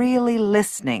isn't really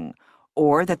listening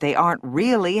or that they aren't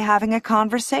really having a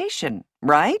conversation,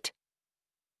 right?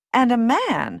 And a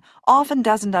man often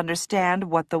doesn't understand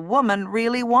what the woman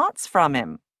really wants from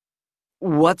him.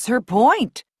 What's her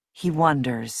point? He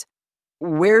wonders.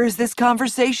 Where is this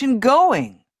conversation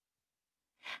going?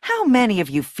 How many of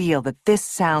you feel that this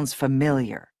sounds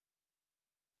familiar?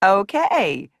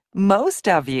 Okay, most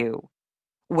of you.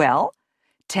 Well,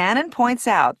 Tannen points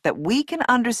out that we can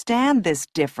understand this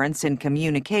difference in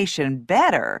communication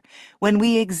better when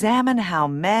we examine how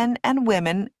men and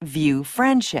women view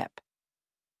friendship.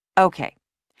 Okay,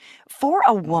 for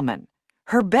a woman,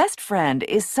 her best friend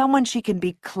is someone she can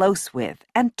be close with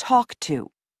and talk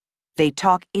to. They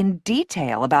talk in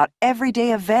detail about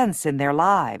everyday events in their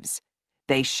lives.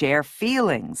 They share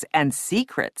feelings and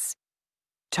secrets.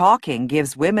 Talking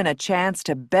gives women a chance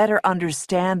to better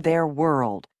understand their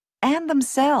world and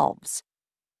themselves.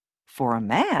 For a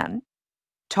man,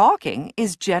 talking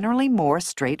is generally more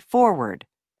straightforward.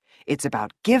 It's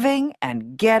about giving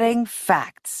and getting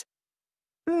facts.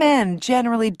 Men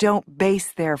generally don't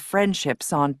base their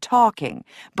friendships on talking,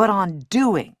 but on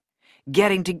doing.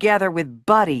 Getting together with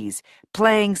buddies,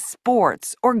 playing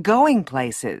sports, or going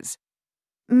places.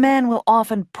 Men will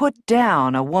often put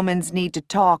down a woman's need to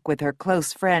talk with her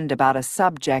close friend about a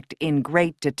subject in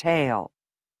great detail.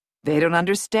 They don't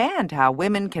understand how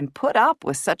women can put up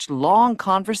with such long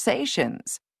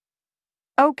conversations.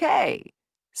 Okay,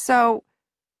 so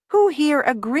who here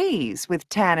agrees with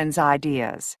Tannen's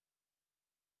ideas?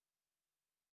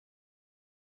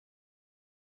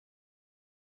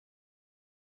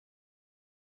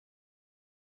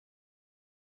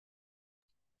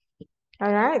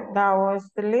 All right, that was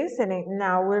the listening.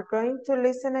 Now we're going to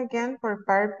listen again for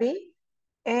part B.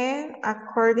 And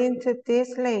according to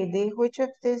this lady, which of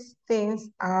these things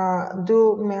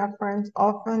do male friends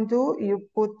often do? You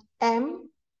put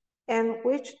M. And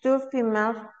which do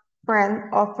female friends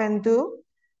often do?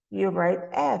 You write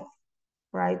F.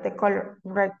 Write the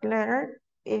correct letter.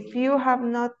 If you have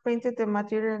not printed the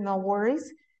material, no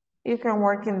worries. You can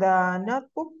work in the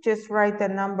notebook. Just write the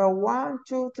number 1,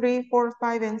 2, 3, 4,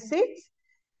 5, and 6.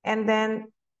 And then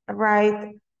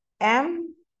write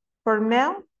M for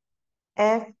male,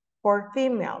 F for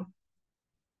female.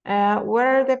 What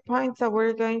are the points that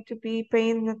we're going to be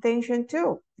paying attention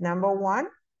to? Number 1,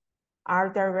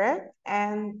 are direct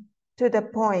and to the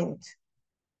point.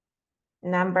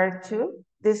 Number 2,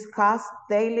 discuss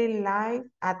daily life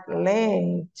at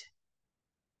length.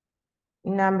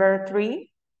 Number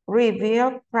 3,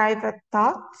 reveal private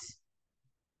thoughts.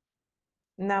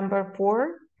 Number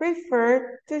 4,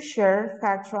 prefer to share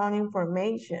factual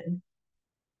information.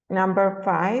 Number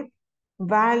 5,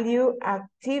 value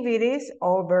activities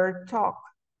over talk.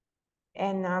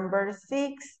 And number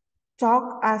 6,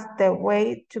 talk as the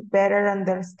way to better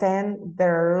understand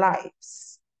their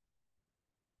lives.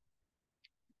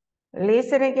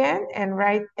 Listen again and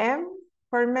write M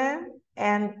for man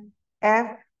and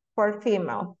F for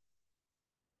female.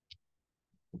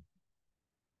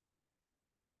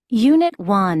 Unit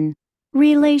 1,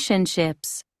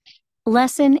 Relationships.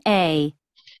 Lesson A,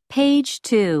 page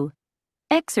 2,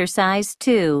 Exercise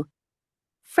 2,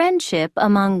 Friendship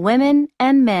among women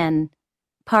and men,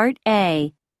 Part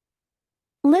A.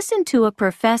 Listen to a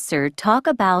professor talk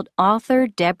about author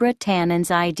Deborah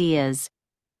Tannen's ideas.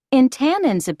 In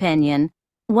Tannen's opinion,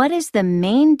 what is the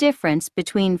main difference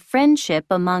between friendship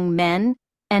among men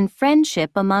and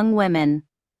friendship among women?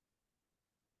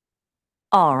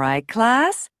 All right,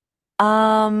 class.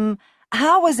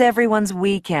 How was everyone's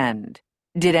weekend?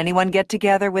 Did anyone get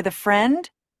together with a friend?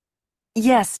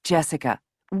 Yes, Jessica.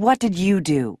 What did you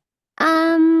do?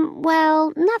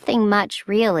 Well, nothing much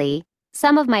really.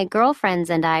 Some of my girlfriends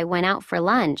and I went out for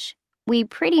lunch. We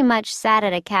pretty much sat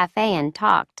at a cafe and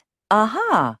talked.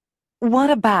 Uh-huh. What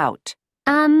about?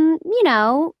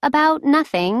 About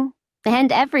nothing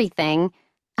and everything.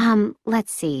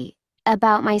 Let's see.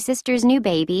 About my sister's new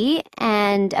baby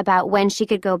and about when she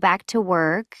could go back to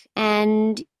work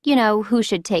and, who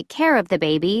should take care of the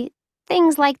baby.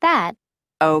 Things like that.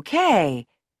 Okay.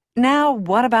 Now,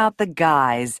 what about the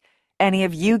guys? Any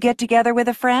of you get together with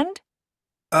a friend?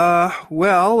 A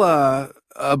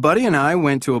buddy and I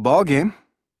went to a ball game.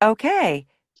 Okay.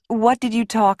 What did you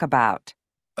talk about?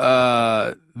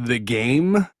 The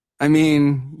game? I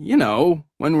mean,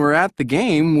 when we're at the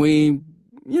game, we,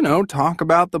 talk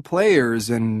about the players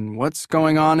and what's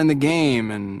going on in the game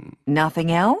and...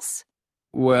 Nothing else?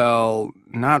 Well,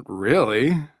 not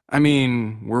really. I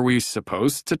mean, were we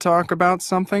supposed to talk about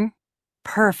something?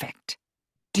 Perfect.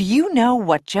 Do you know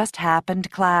what just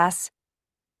happened, class?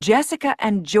 Jessica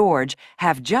and George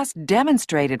have just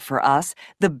demonstrated for us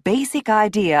the basic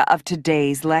idea of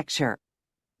today's lecture,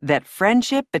 that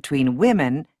friendship between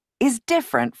women is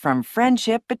different from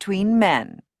friendship between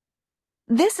men.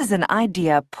 This is an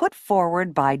idea put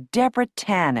forward by Deborah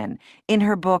Tannen in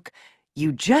her book,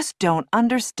 You Just Don't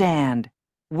Understand,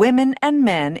 Women and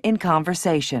Men in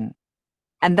Conversation.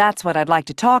 And that's what I'd like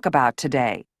to talk about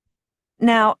today.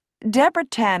 Now, Deborah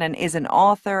Tannen is an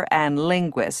author and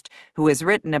linguist who has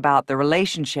written about the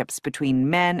relationships between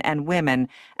men and women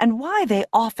and why they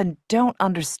often don't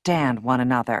understand one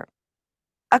another.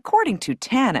 According to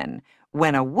Tannen,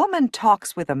 when a woman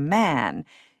talks with a man,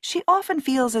 she often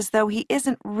feels as though he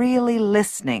isn't really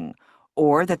listening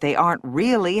or that they aren't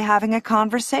really having a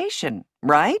conversation,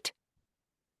 right?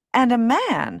 And a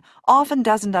man often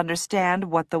doesn't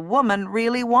understand what the woman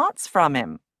really wants from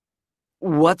him.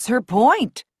 What's her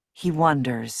point? He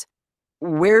wonders.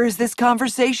 Where is this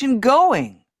conversation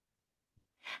going?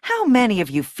 How many of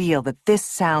you feel that this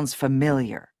sounds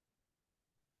familiar?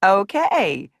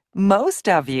 Okay, most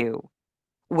of you.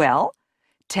 Well,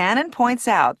 Tannen points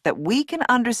out that we can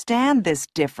understand this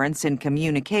difference in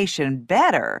communication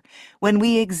better when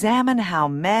we examine how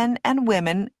men and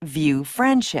women view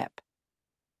friendship.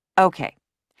 Okay,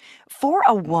 for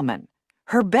a woman,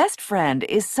 her best friend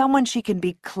is someone she can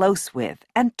be close with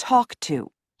and talk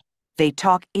to. They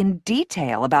talk in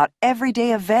detail about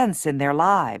everyday events in their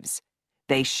lives.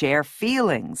 They share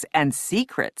feelings and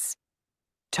secrets.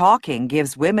 Talking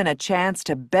gives women a chance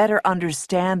to better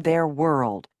understand their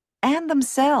world and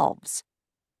themselves.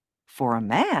 For a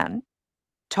man,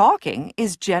 talking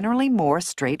is generally more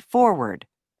straightforward.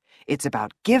 It's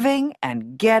about giving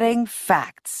and getting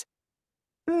facts.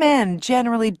 Men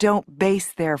generally don't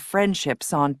base their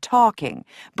friendships on talking,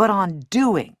 but on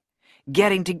doing.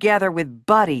 Getting together with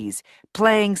buddies,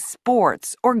 playing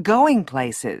sports, or going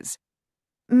places.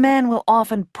 Men will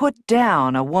often put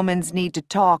down a woman's need to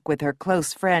talk with her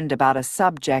close friend about a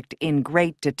subject in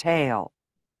great detail.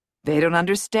 They don't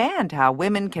understand how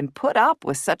women can put up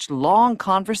with such long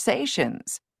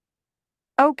conversations.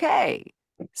 Okay,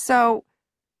 so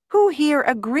who here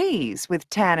agrees with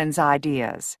Tannen's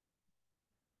ideas?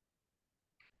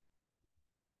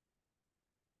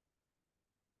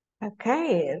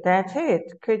 Okay, that's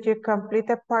it. Could you complete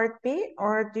the part B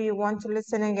or do you want to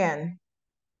listen again?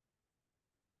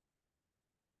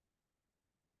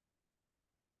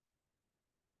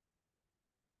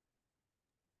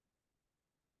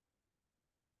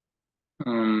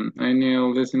 I need to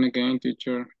listen again,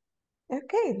 teacher.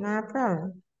 Okay, no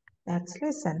problem. Let's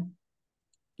listen.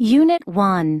 Unit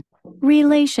 1,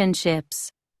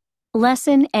 Relationships.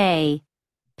 Lesson A,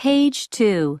 Page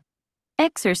 2.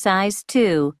 Exercise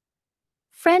 2.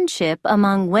 Friendship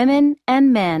among women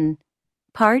and men.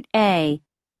 Part A.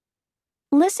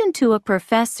 Listen to a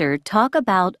professor talk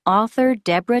about author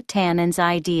Deborah Tannen's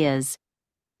ideas.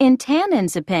 In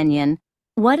Tannen's opinion,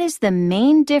 what is the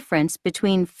main difference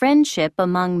between friendship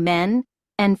among men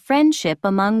and friendship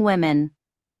among women?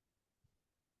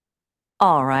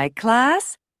 All right,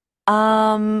 class.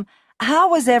 How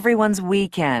was everyone's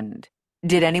weekend?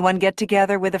 Did anyone get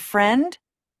together with a friend?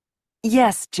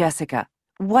 Yes, Jessica.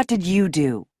 What did you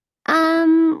do?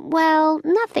 Well,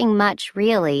 nothing much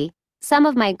really. Some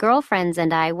of my girlfriends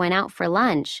and I went out for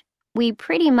lunch. We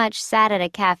pretty much sat at a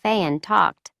cafe and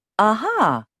talked.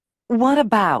 Uh-huh. What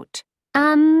about?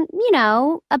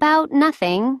 About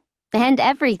nothing and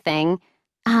everything.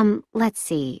 Let's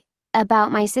see.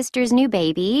 About my sister's new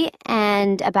baby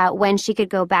and about when she could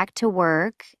go back to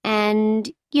work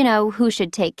and, who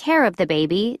should take care of the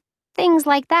baby. Things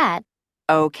like that.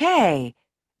 Okay.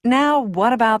 Now,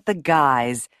 what about the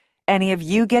guys? Any of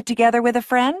you get together with a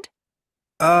friend?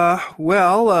 A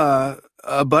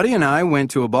buddy and I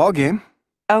went to a ball game.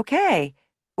 Okay.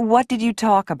 What did you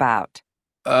talk about?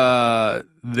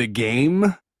 The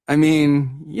game? I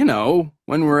mean,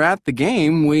 when we're at the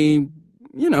game, we,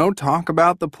 talk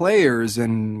about the players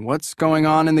and what's going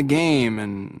on in the game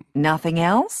and... Nothing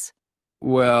else?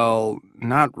 Well,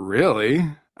 not really.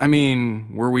 I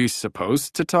mean, were we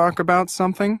supposed to talk about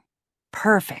something?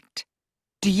 Perfect.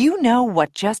 Do you know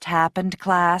what just happened,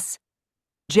 class?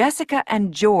 Jessica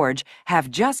and George have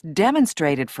just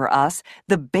demonstrated for us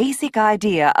the basic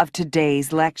idea of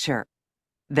today's lecture,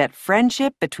 that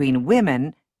friendship between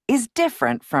women is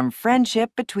different from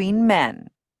friendship between men.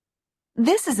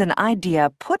 This is an idea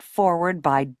put forward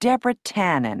by Deborah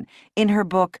Tannen in her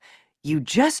book, You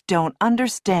Just Don't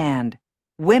Understand,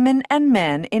 Women and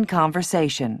Men in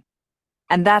Conversation.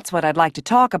 And that's what I'd like to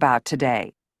talk about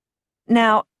today.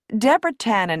 Now, Deborah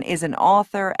Tannen is an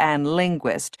author and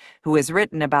linguist who has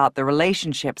written about the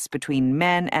relationships between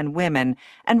men and women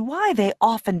and why they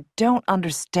often don't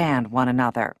understand one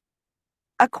another.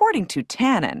 According to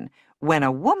Tannen, when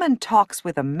a woman talks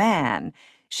with a man,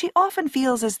 she often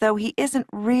feels as though he isn't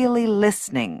really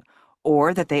listening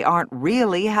or that they aren't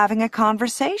really having a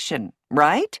conversation,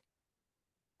 right?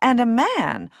 And a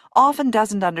man often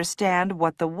doesn't understand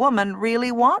what the woman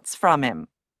really wants from him.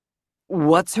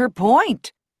 What's her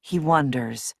point? He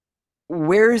wonders.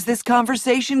 Where is this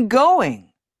conversation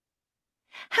going?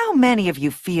 How many of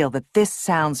you feel that this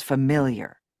sounds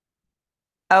familiar?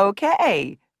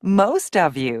 Okay, most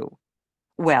of you.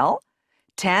 Well,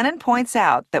 Tannen points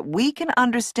out that we can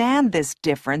understand this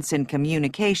difference in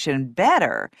communication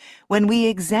better when we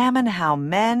examine how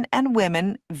men and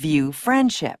women view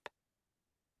friendship.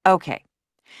 Okay,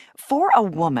 for a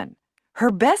woman,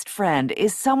 her best friend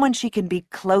is someone she can be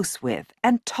close with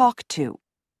and talk to.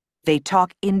 They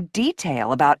talk in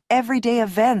detail about everyday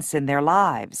events in their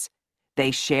lives. They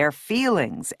share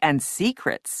feelings and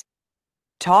secrets.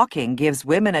 Talking gives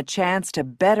women a chance to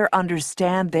better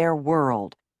understand their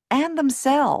world and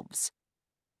themselves.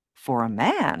 For a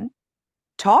man,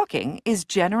 talking is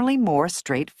generally more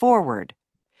straightforward.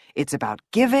 It's about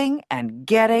giving and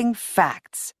getting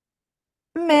facts.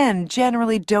 Men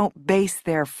generally don't base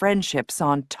their friendships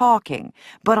on talking,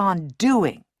 but on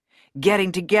doing.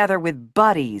 Getting together with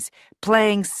buddies,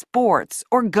 playing sports,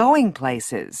 or going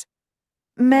places.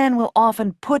 Men will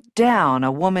often put down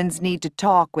a woman's need to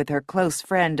talk with her close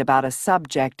friend about a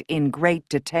subject in great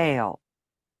detail.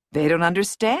 They don't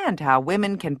understand how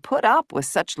women can put up with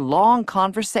such long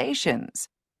conversations.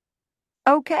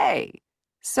 Okay,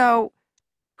 so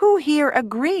who here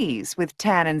agrees with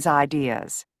Tannen's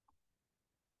ideas?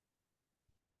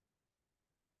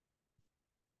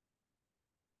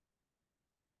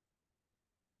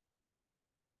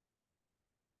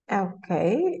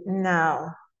 Okay,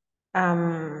 now,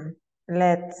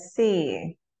 let's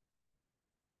see.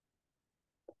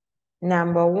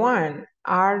 Number 1,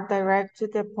 are direct to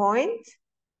the point.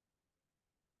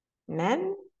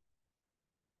 Men?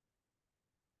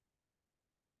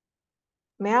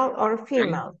 Male or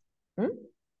female?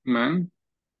 Man.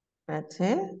 That's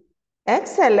it.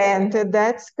 Excellent,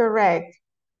 that's correct.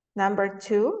 Number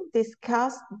 2,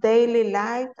 discuss daily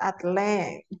life at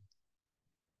length.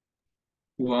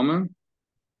 Woman.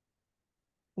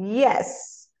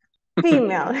 Yes,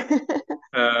 female.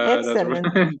 That's Excellent.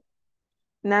 right.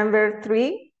 Number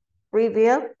 3,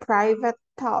 reveal private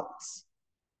thoughts.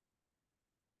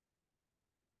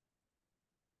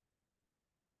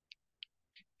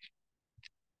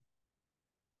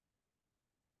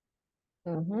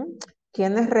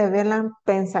 Quienes revelan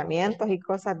pensamientos y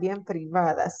cosas bien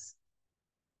privadas.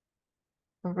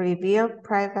 Reveal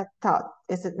private thought.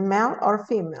 Is it male or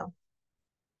female?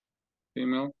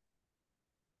 Female.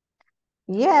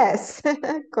 Yes,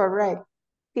 correct.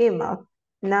 Female.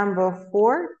 Number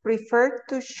 4, prefer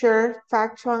to share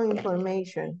factual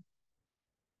information.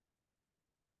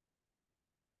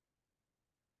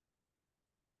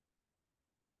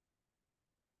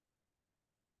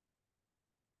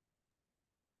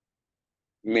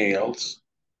 Males.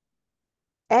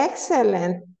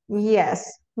 Excellent.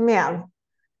 Yes, male.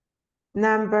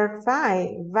 Number 5,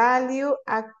 value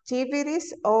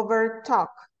activities over talk.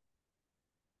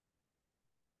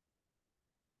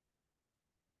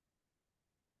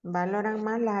 Valoran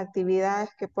más las actividades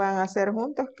que puedan hacer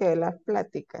juntos que las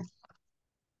pláticas.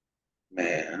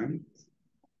 Man.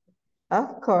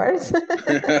 Of course.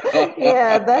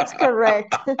 Yeah, that's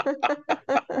correct.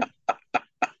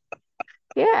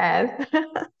 Yes.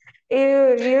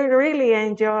 You really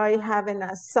enjoy having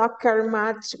a soccer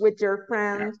match with your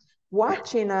friends,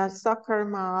 watching a soccer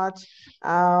match,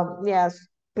 yes,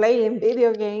 playing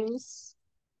video games.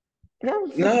 Yeah.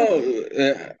 No,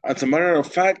 as a matter of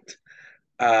fact,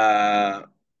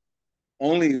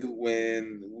 only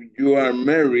when you are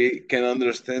married can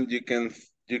understand you can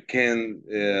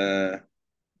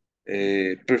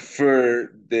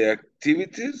prefer the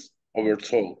activities over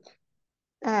talk.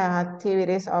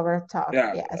 Activities over talk,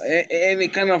 Yeah, yes. any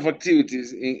kind of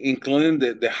activities, including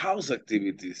the house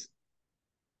activities.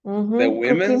 The Cooking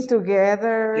women's,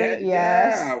 together, yeah,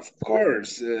 yes. yeah, of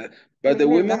course. But the Cleaning the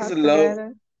women's house love,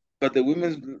 together. but the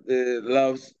women's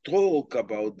loves talk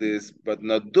about this, but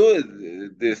not do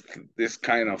it, this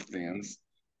kind of things.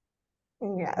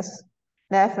 Yes,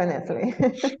 definitely.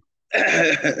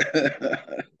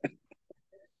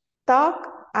 Talk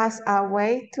as a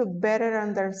way to better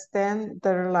understand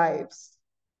their lives.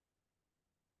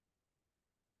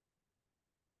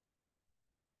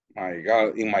 My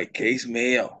God, in my case,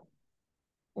 male.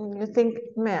 You think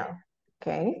male,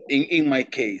 okay. In my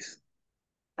case.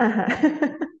 Uh-huh.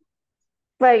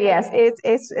 But yes,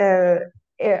 it's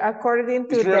according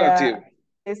to It's relative.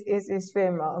 It's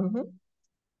female. Mhm.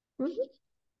 Mhm.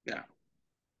 Yeah.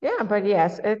 Yeah, but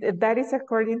yes, that is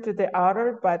according to the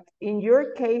author, but in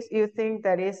your case, you think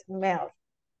that is male.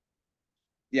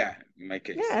 Yeah, in my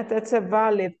case. Yeah, that's a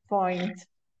valid point.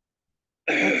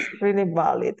 That's really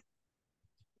valid.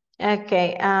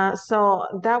 Okay, so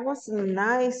that was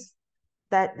nice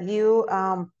that you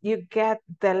get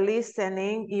the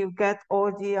listening, you get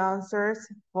all the answers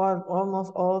for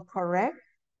almost all correct.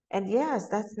 And yes,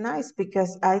 that's nice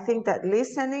because I think that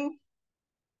listening,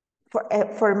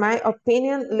 for my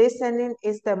opinion, listening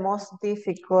is the most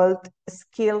difficult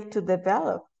skill to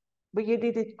develop. But you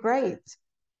did it great.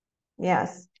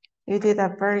 Yes, you did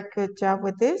a very good job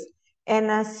with this. And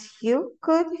as you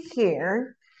could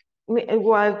hear,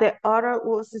 while the author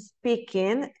was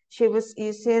speaking, she was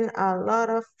using a lot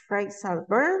of phrasal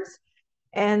verbs.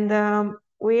 And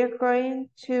we are going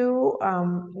to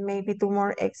maybe do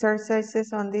more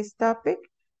exercises on this topic.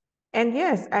 And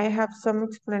yes, I have some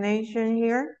explanation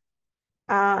here.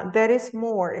 There is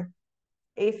more.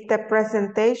 If the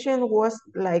presentation was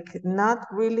like not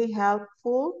really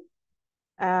helpful,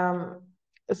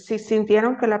 si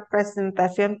sintieron que la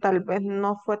presentación tal vez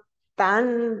no fue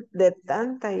tan de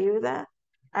tanta ayuda,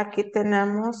 aquí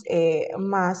tenemos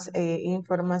más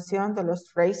información de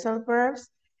los phrasal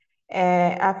verbs.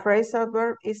 A phrasal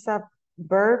verb is a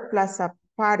verb plus a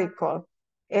particle.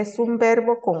 Es un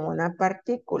verbo con una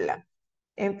partícula.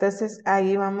 Entonces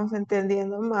ahí vamos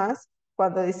entendiendo más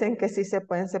cuando dicen que sí se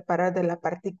pueden separar de la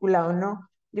partícula o no.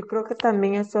 Yo creo que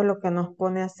también eso es lo que nos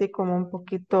pone así como un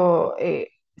poquito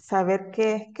saber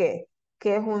qué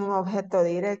es un objeto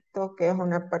directo, qué es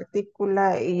una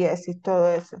partícula y así todo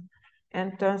eso.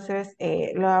 Entonces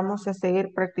lo vamos a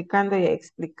seguir practicando y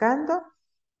explicando.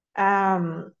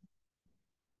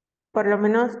 Por lo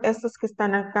menos estos que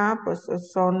están acá, pues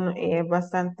son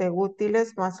bastante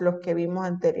útiles, más los que vimos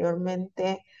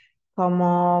anteriormente,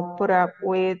 como put up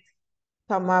with,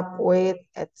 come up with,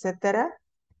 etcétera.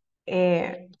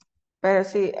 Pero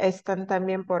sí, están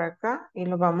también por acá y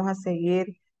los vamos a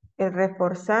seguir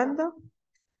reforzando.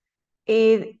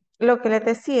 Y lo que les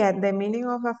decía, the meaning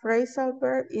of a phrasal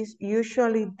verb is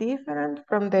usually different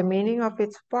from the meaning of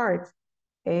its parts.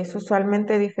 Es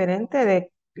usualmente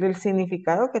diferente del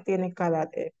significado que tiene cada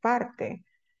parte.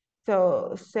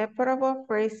 So, separable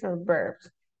phrasal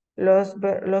verbs. Los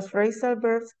phrasal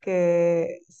verbs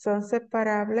que son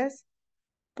separables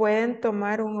pueden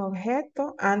tomar un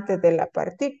objeto antes de la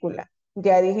partícula.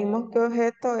 Ya dijimos que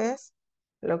objeto es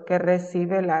lo que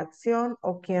recibe la acción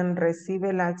o quien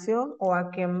recibe la acción o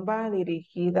a quien va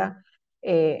dirigida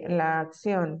la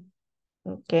acción.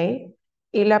 ¿Ok?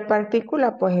 Y la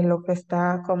partícula, pues es lo que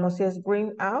está, como si es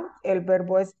bring out, el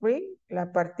verbo es bring,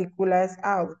 la partícula es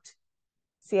out.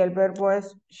 Si el verbo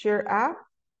es cheer up,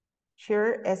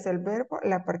 cheer es el verbo,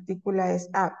 la partícula es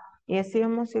up. Y así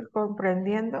vamos a ir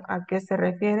comprendiendo a qué se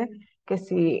refiere que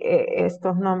si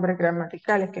estos nombres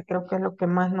gramaticales, que creo que es lo que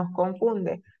más nos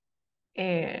confunde.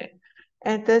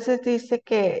 Entonces dice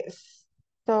que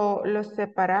los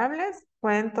separables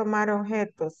pueden tomar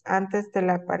objetos antes de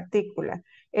la partícula.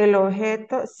 El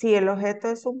objeto, si el objeto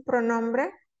es un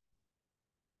pronombre,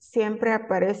 siempre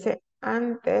aparece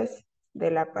antes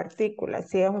de la partícula.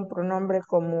 Si es un pronombre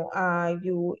como I,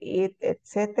 you, it,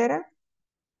 etcétera,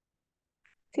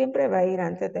 siempre va a ir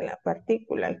antes de la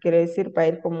partícula. Quiere decir, va a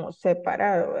ir como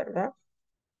separado, ¿verdad?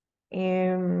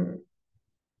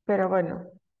 Pero bueno.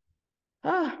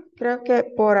 Creo que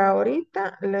por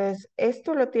ahorita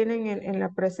esto lo tienen en la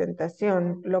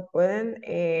presentación. Lo pueden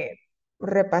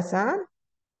repasar,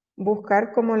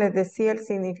 buscar, como les decía, el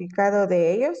significado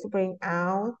de ellos. Bring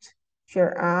out,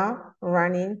 share up,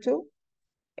 run into.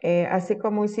 Así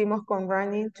como hicimos con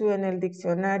run into en el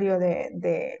diccionario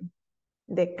de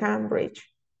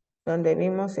Cambridge, donde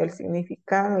vimos el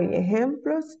significado y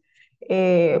ejemplos.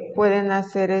 Pueden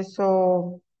hacer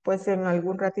eso pues en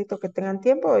algún ratito que tengan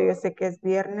tiempo. Yo sé que es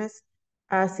viernes,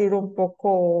 ha sido un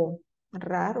poco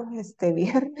raro este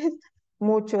viernes.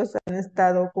 Muchos han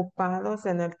estado ocupados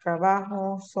en el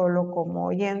trabajo, solo como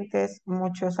oyentes.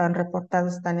 Muchos han reportado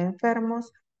están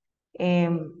enfermos,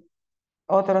 em,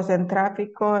 otros en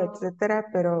tráfico, etcétera.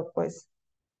 Pero pues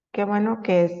qué bueno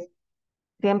que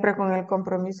siempre con el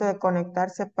compromiso de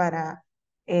conectarse para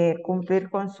cumplir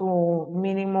con su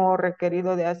mínimo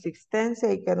requerido de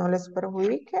asistencia y que no les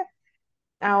perjudique.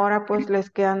 Ahora pues les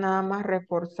queda nada más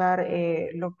reforzar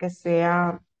lo que se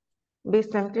ha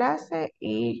visto en clase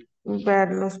y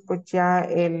verlos pues ya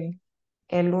el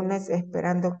lunes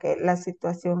esperando que la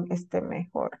situación esté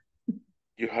mejor.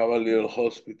 You have a little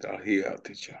hospital here,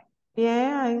 teacher.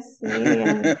 Yeah, I see.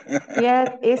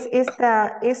 Yeah,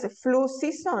 it's flu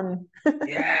season.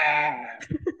 Yeah.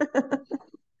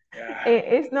 Yeah.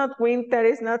 It's not winter,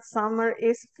 it's not summer,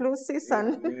 it's flu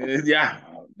season. Yeah.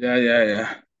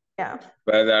 Yeah.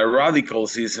 But a radical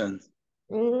season.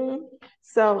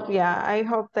 So yeah, I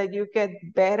hope that you get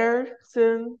better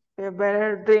soon. You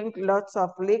better drink lots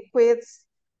of liquids,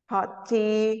 hot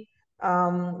tea,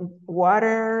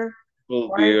 water, Full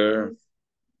beer.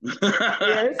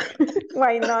 Yes,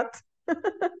 why not?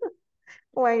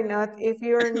 Why not? If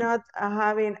you're not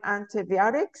having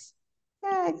antibiotics,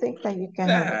 yeah, I think that you can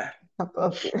have a cup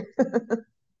of beer.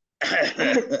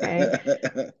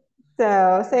 Okay.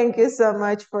 So thank you so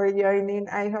much for joining.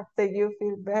 I hope that you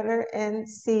feel better and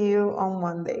see you on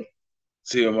Monday.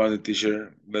 See you Monday,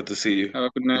 teacher. Glad to see you. Have a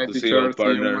good Good night, to see you all teacher. See you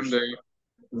partners. Monday.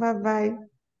 Bye-bye.